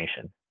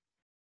information,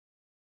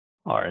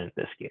 or in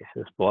this case,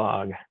 this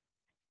blog.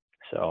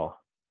 So,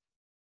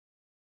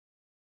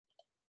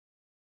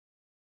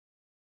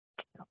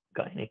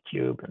 Guy in a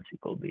Cube and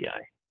SQL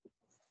BI.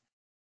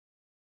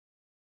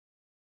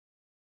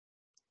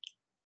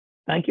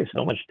 Thank you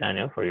so much,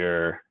 Daniel, for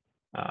your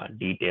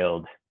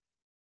detailed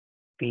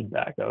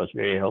feedback. That was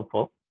very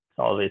helpful. It's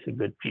always a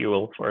good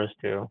fuel for us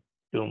to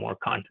do more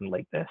content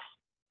like this.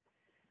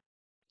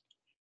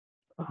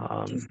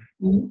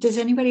 Does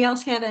anybody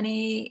else have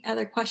any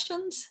other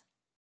questions?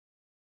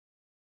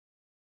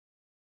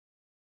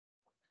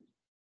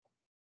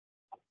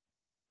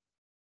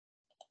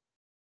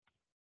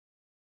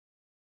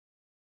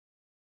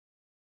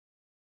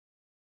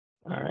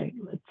 All right,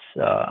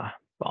 let's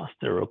pause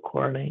the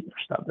recording or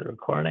stop the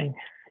recording.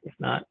 If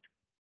not,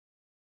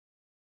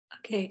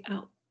 Okay,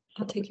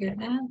 I'll take care of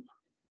that.